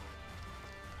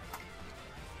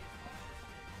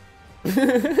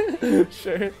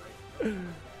 Sure. Oh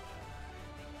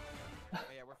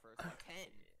yeah, we're first. 10.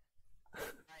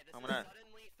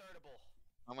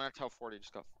 I'm gonna tell 40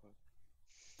 just got fucked.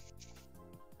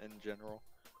 In general.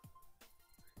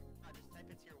 Just type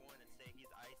in tier 1 and say he's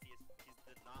iciest.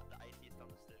 He's not the iciest on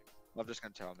the sticks. I'm just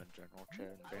gonna tell him in general,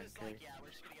 Chad and I Ben was K. like, yeah,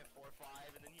 we're just gonna get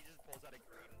 4-5, and then he just pulls out a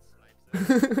green and snipes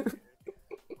it.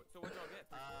 So what y'all get?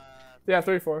 Yeah,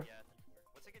 3-4. Yeah.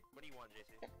 What do you want,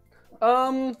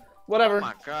 JC? Whatever. Oh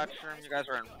my god, Sherm, you guys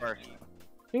are in first. You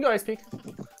can go ice peak.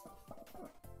 Confidence.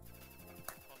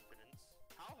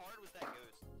 How hard was that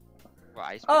ghost? Well,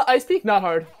 ice. Ice peak, not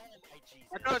hard. Oh my Jesus.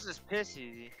 That ghost is piss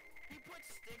easy. He put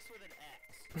sticks with an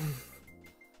X.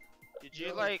 Did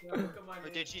you like? Or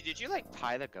did you like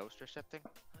tie the ghost or something?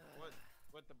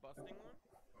 What the busting one?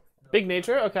 Big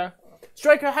nature. Okay.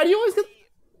 Striker, how do you always get?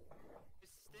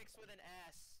 Sticks with an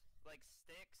S. Like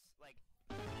sticks. Like.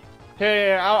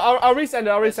 Here, I'll resend it.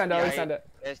 I'll resend it.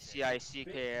 SCICKS. He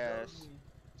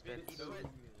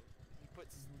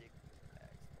put stick with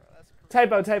X, bro. That's crazy.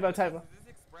 Typo. Is this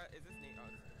express? Is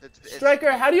this name?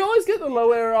 Striker, how do you always get the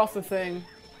low air off the thing?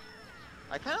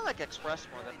 I kind of like express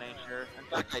more than nature. In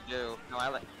fact, I do. No, I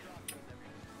like.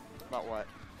 About what?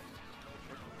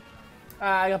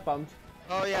 I got bummed.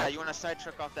 Oh yeah, you want to side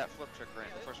trick off that flip trick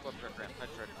ramp, the first flip trick ramp, side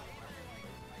trick.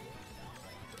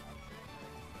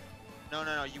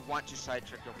 No, you want to side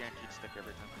trick, you'll guaranteed stick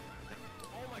every time.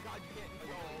 Oh my god, you can't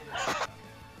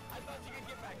go. thought you could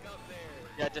get back up there.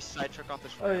 Yeah, just side trick off the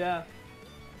Oh shrimp. yeah.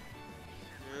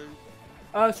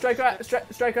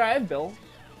 Striker, I have Bill.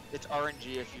 It's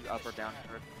RNG if you up or down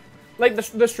trick. Like the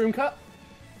shroom cut.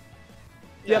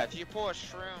 Yeah, Yep. if you pull a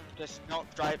shroom, just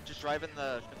drive in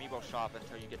the amiibo shop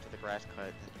until you get to the grass cut,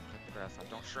 and then click the grass off.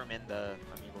 Don't shroom in the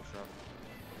amiibo shop.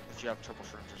 If you have triple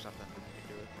shrooms or something, then you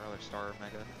can do it. Or like star or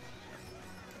mega.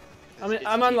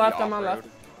 I'm on GB left. I'm on off-road.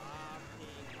 left.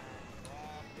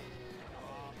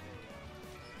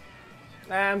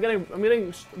 Nah, I'm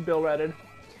getting Bill redded.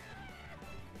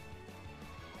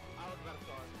 I was about to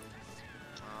start.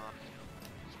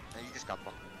 Yeah, you just got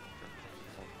bumped. Like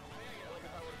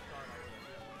if I would've started,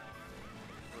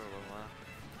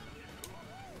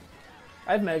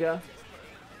 I have Mega.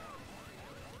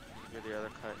 You're the other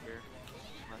cut here.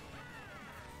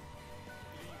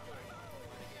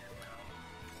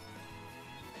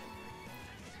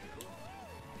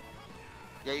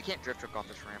 Yeah, you can't drift trick off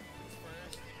this ramp.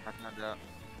 I found out.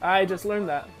 I just learned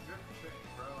that.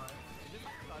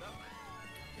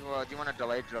 Do you want to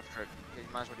delay drift trick? Yeah, you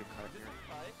might as well do cut here.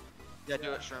 Yeah,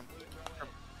 do it, shroom.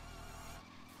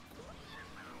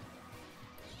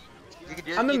 You can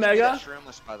do, I'm you in can do Mega. that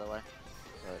shroomless, by the way.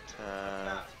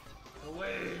 But,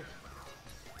 Away.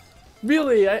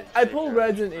 Really, I pulled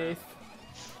reds in 8th. You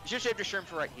should save your shroom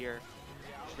for right here.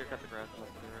 You should cut the grass.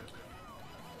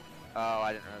 Oh,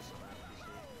 I didn't realize.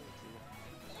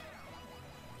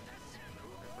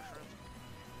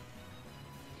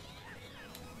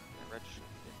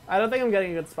 I don't think I'm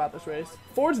getting a good spot this race.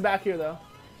 Ford's back here though.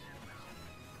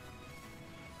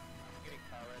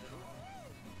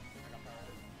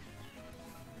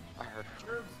 I heard.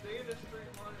 Sure, stay in a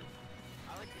straight line.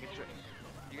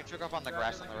 You can trick off on the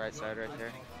grass on the right side right there.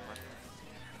 You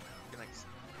can like it's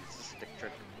a stick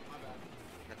trick.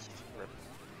 That's just a rip.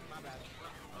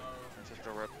 That's just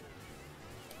a rip.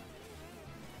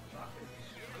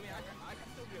 I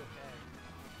can still be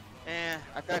okay.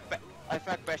 I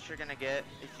thought best you're gonna get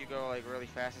if you go like really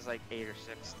fast is like 8 or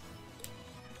 6.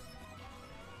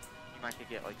 You might could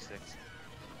get like 6.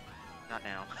 Not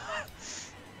now.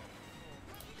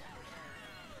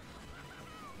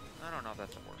 I don't know if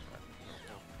that's the worst bet.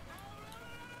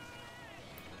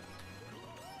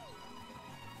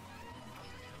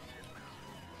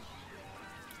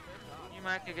 You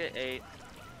might could get 8.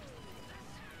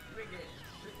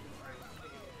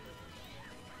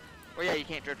 Well, yeah, you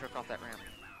can't drift trick off that ramp.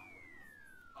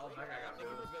 Oh, that guy got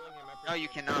moved. No, you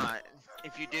cannot.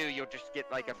 If you do, you'll just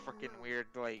get like a freaking weird,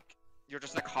 like, you're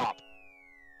just like hop.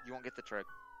 You won't get the trick.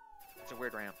 It's a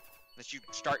weird ramp. Unless you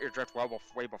start your drift way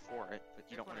before it, but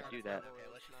you don't want to do that. Okay,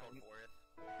 let's just hold for it.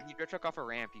 When you drift trick off a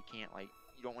ramp, you can't, like,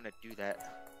 you don't want to do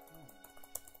that.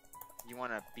 You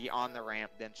want to be on the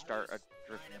ramp, then start a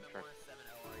drift ramp trick. 7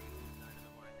 LR, you lose 9 in the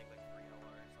morning, I think like 3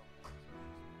 LR or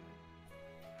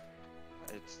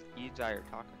something. It's Edzai you're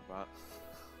talking about.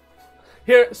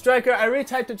 Here, Striker, I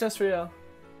retyped it just for you.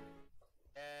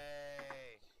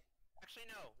 Hey. Actually,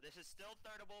 no. This is still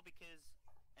thirdable because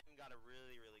M got a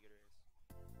really, really good race.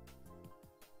 There we go.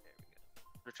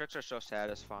 The tricks are so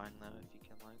satisfying though if you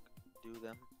can like do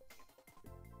them.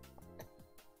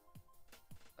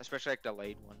 Especially like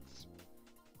delayed ones.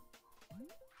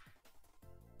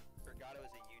 Forgot it was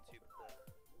a YouTube clip.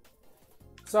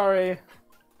 Sorry. I don't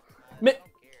care.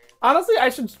 Honestly, I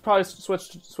should probably switch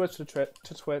to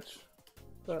Twitch.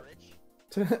 But-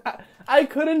 Twitch? I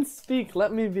couldn't speak.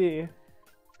 Let me be.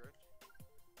 Twitch?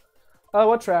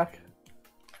 What track?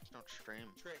 Just don't stream.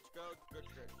 Trick, go, good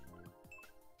trick.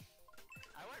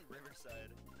 I went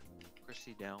Riverside.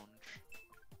 Chrissy Downge.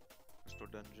 Crystal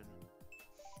Dungeon.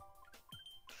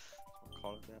 Someone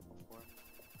called it that before.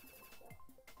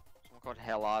 Someone called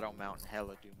Helado Mountain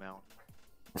Hella Do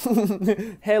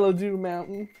Mountain. Halo Do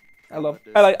Mountain. I Hella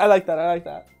like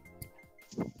that.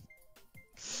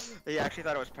 He actually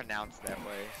thought it was pronounced that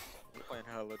way. We're playing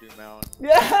Hella Do Mountain.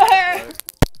 Yeah.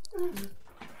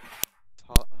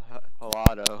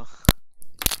 Helado.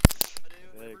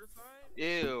 Riverside?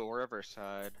 Ew,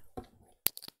 Riverside.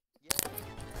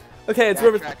 Okay, it's That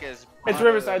Riverside. track is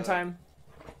Riverside time.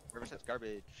 Riverside's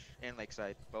garbage. And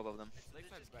Lakeside, both of them.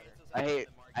 Lakeside's better.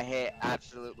 I hate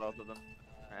absolute both of them.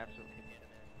 I absolutely hate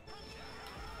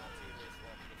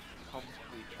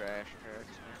complete trash tracks,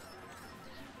 man.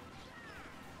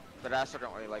 But I also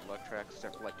don't really like luck tracks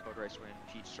except for like Toad Raceway and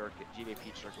Peach Circuit, GBA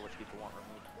Peach Circuit, which people want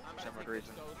removed I'm for some about odd to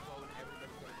reason. take this so slow and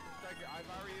everybody's going. Striker, if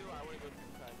I were you, I wouldn't go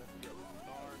too fast. Let's get a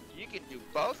star. You can do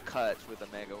both cuts with a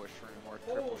Mega with Shroom or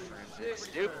triple Holy Shrooms. shit, It's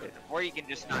stupid. Or you can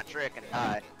just not trick and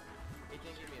die. He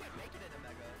can't give me a Make it in a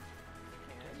mega.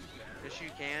 Yes,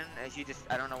 you can. As you just,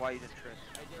 I don't know why you didn't trick.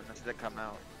 Unless they come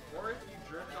out. Or if you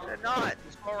drift off. They're not.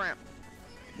 It's full ramp.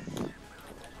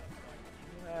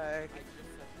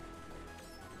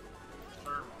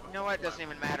 You know what? It doesn't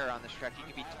even matter on this track. You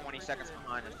could be 20 seconds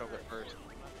behind and still get first.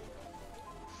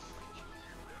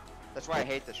 That's why I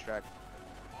hate this track.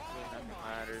 Really nothing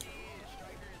matters.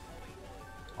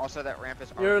 Also, that ramp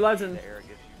is You're a RNG, legend. The air it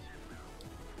gives you.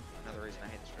 Another reason I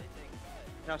hate this track.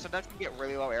 You know, sometimes you get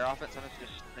really low air off it, sometimes you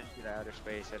just send you to outer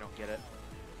space. I don't get it.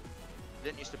 It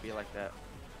didn't used to be like that.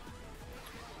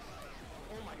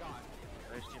 Oh my god.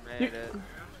 At least you made it.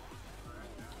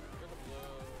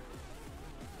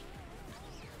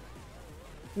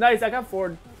 Nice, I got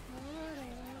forward.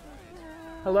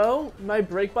 Hello? My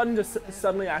brake button just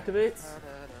suddenly activates.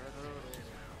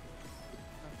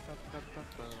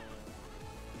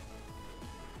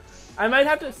 I might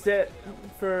have to sit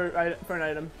for an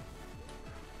item.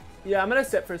 Yeah, I'm gonna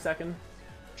sit for a second.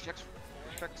 Check's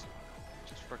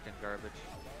freaking garbage.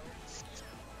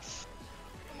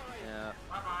 Yeah.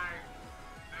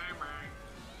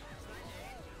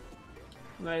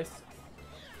 Nice.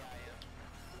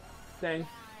 Dang.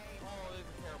 Oh, this is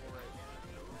a terrible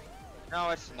race. No,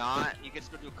 it's not. You can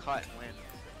still do cut and win.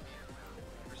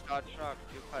 There's dodge truck.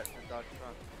 Do cut and dodge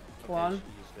truck. Come on. She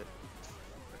used it.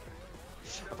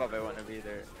 I probably want to be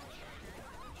there.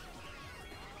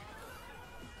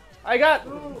 I got.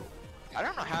 I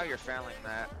don't know how you're failing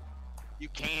that. You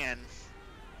can.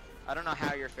 I don't know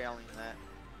how you're failing that.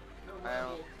 I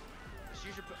don't. Just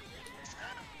use your.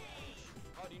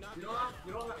 Oh, do you not?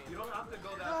 You don't have to go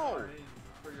that No. far in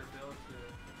for your build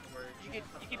to work. You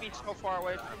could be so far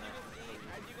away from it.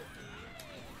 As you can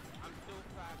see, I'm still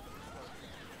fast in the course.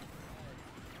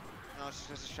 No, it's just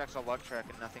because this track's a luck track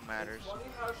and nothing matters. It's funny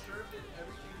how Sherv did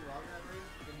everything wrong that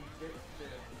race and he fixed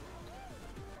it.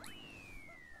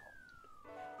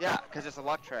 Yeah, because it's a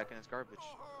luck track and it's garbage.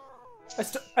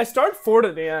 I start forward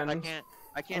at the end. I can't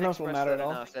I don't know if it'll express matter that at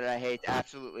all. enough that I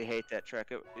absolutely hate that track.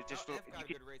 It just, F you got a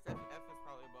could, good race. F is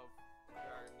probably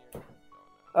above near.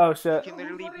 Oh shit. can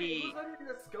literally Who's be, letting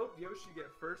the scope Yoshi get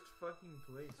first fucking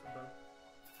place, bro?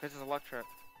 because it's a luck track.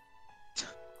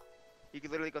 You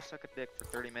could literally go suck a dick for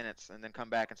 30 minutes and then come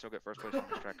back and still get first place on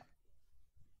this track.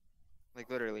 Like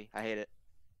literally, I hate it.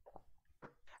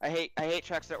 I hate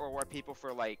tracks that reward people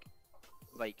for like,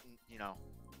 you know,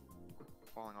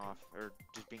 falling off or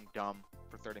just being dumb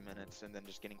for 30 minutes and then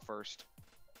just getting first.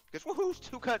 Because woohoo,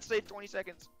 2 cuts save 20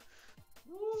 seconds.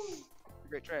 Woo!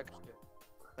 Great track.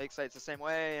 Lakeside's the same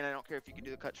way, and I don't care if you can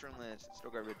do the cut shroomless, it's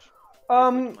still garbage.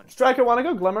 Striker, wanna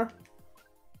go Glimmer?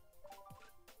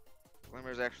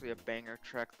 Glimmer's actually a banger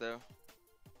track though.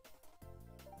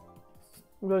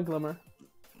 I'm going Glimmer.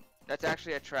 That's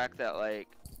actually a track that like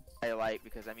I like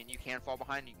because I mean you can fall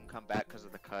behind, you can come back because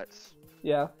of the cuts,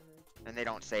 Yeah. and they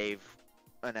don't save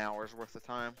an hour's worth of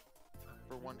time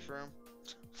for one shroom.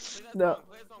 Play that No. song.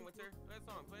 Play a song, Winter. Play a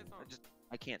song. Play a song.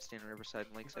 I can't stand Riverside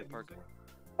and Lakeside Park.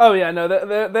 Oh yeah, no,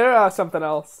 they're something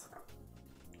else.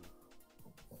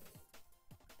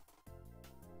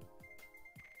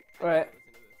 Alright.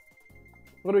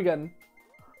 What are we getting?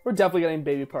 We're definitely getting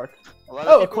Baby Park. A lot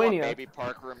Oh, of people want Aquania. Baby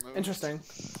Park removed. Interesting.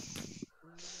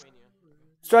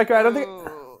 Striker, I don't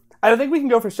think we can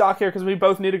go for shock here because we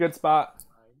both need a good spot,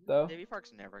 though. Baby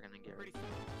Park's never gonna get Pretty rid.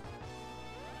 simple.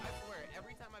 I swear,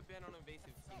 every time I've been on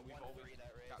invasive team, we've always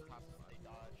got top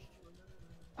spot.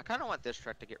 I kind of want this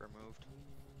track to get removed.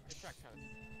 This track kind of.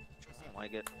 I don't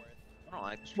like it. I don't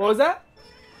like this track. What was that?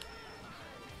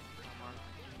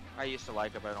 I used to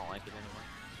like it, but I don't like it anymore.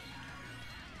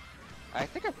 I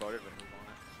think I voted remove on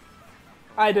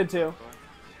it. I did too.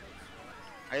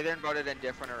 I either voted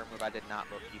indifferent or remove. I did not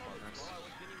vote keep on this.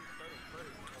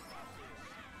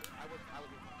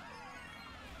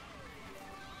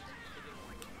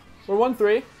 We're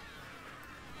 1-3.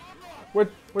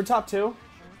 We're top 2.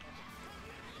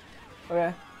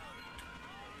 Okay.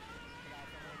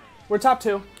 We're top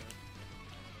 2.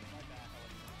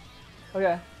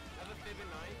 Okay.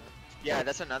 Yeah,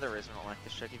 that's another reason I don't like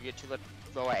this trick. If you get too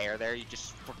low air there, you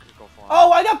just fucking go flying.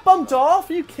 Oh, I got bumped off?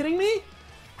 Are you kidding me?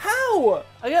 How?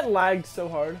 I got lagged so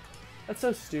hard. That's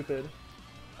so stupid.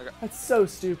 Okay. That's so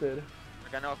stupid.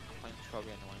 Like, I know complaints are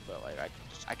probably annoying, but like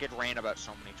I could rant about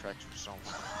so many tricks for so long.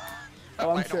 Oh,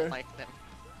 I'm I sure. don't like them.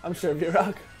 I'm sure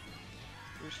V-Rock.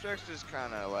 These tricks is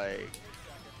kind of like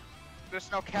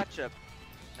there's no catch-up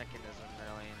mechanism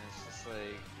really, and it's just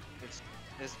like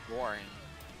it's boring.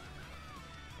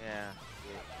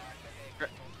 Yeah.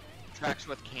 Tracks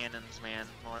with cannons, man.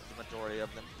 The majority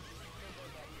of them.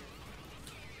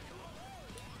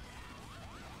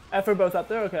 F are both up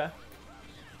there? Okay.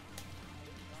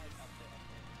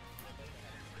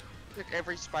 Like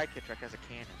every spike hit track has a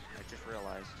cannon. I just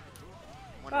realized.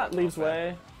 That leaves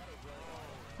way.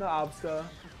 No Obsca.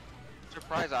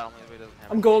 surprised Alamove doesn't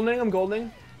have. I'm goldening. I'm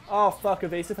goldening. Oh fuck!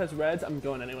 Evasive has reds. I'm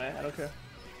going anyway. I don't care.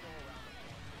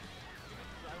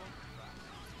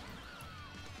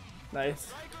 Nice.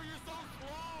 Striker, you're so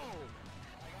slow!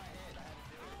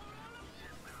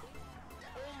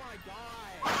 Oh my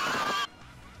god!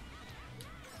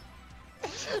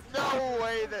 No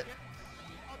way that.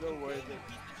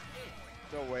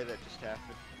 No way that just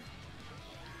happened.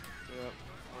 Yep.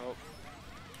 Oh.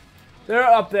 They're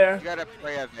up there. You gotta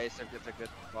play evasive. It's a good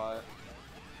spot.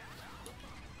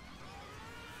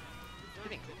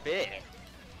 Getting fifth.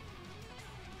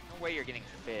 No way you're getting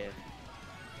fifth.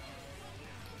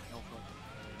 No fucking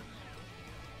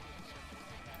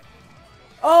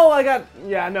Oh, I got.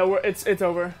 Yeah, no, it's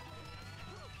over. way.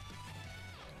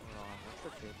 Hold on, what's the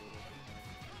table looking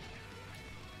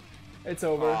like? It's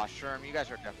over. Aw, Sherm, you guys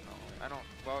are definitely. I don't.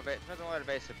 Well, it depends on what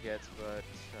evasive gets, but.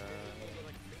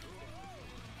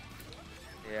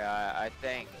 Yeah, I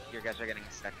think you guys are getting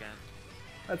second.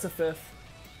 That's a fifth.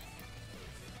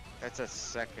 That's a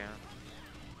second.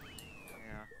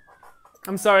 Yeah.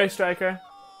 I'm sorry, Striker. No,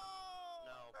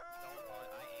 don't.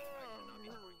 I cannot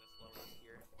be scoring this low this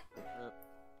year.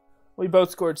 We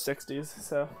both scored 60s,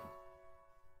 so.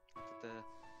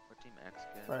 What team X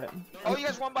get? Right. Oh, you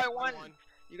guys won by one!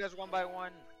 You guys won by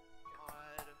one.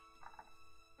 God.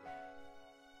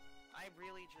 I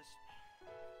really just.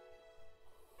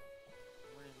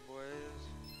 Winning, boys.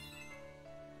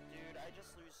 Dude, I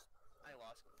just lose. I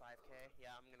lost 5k.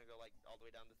 Yeah, I'm gonna go like all the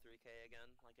way down to 3k again,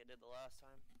 like I did the last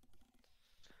time.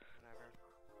 Whatever.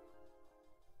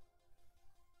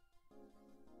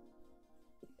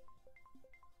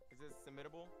 Is this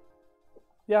submittable?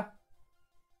 Yeah.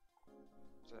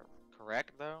 Is that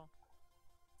correct, though?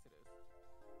 Yes,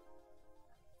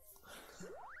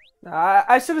 it is.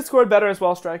 I should have scored better as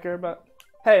well, Striker, but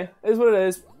hey, it is what it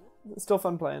is. It's still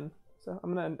fun playing. So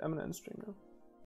I'm gonna end stream now.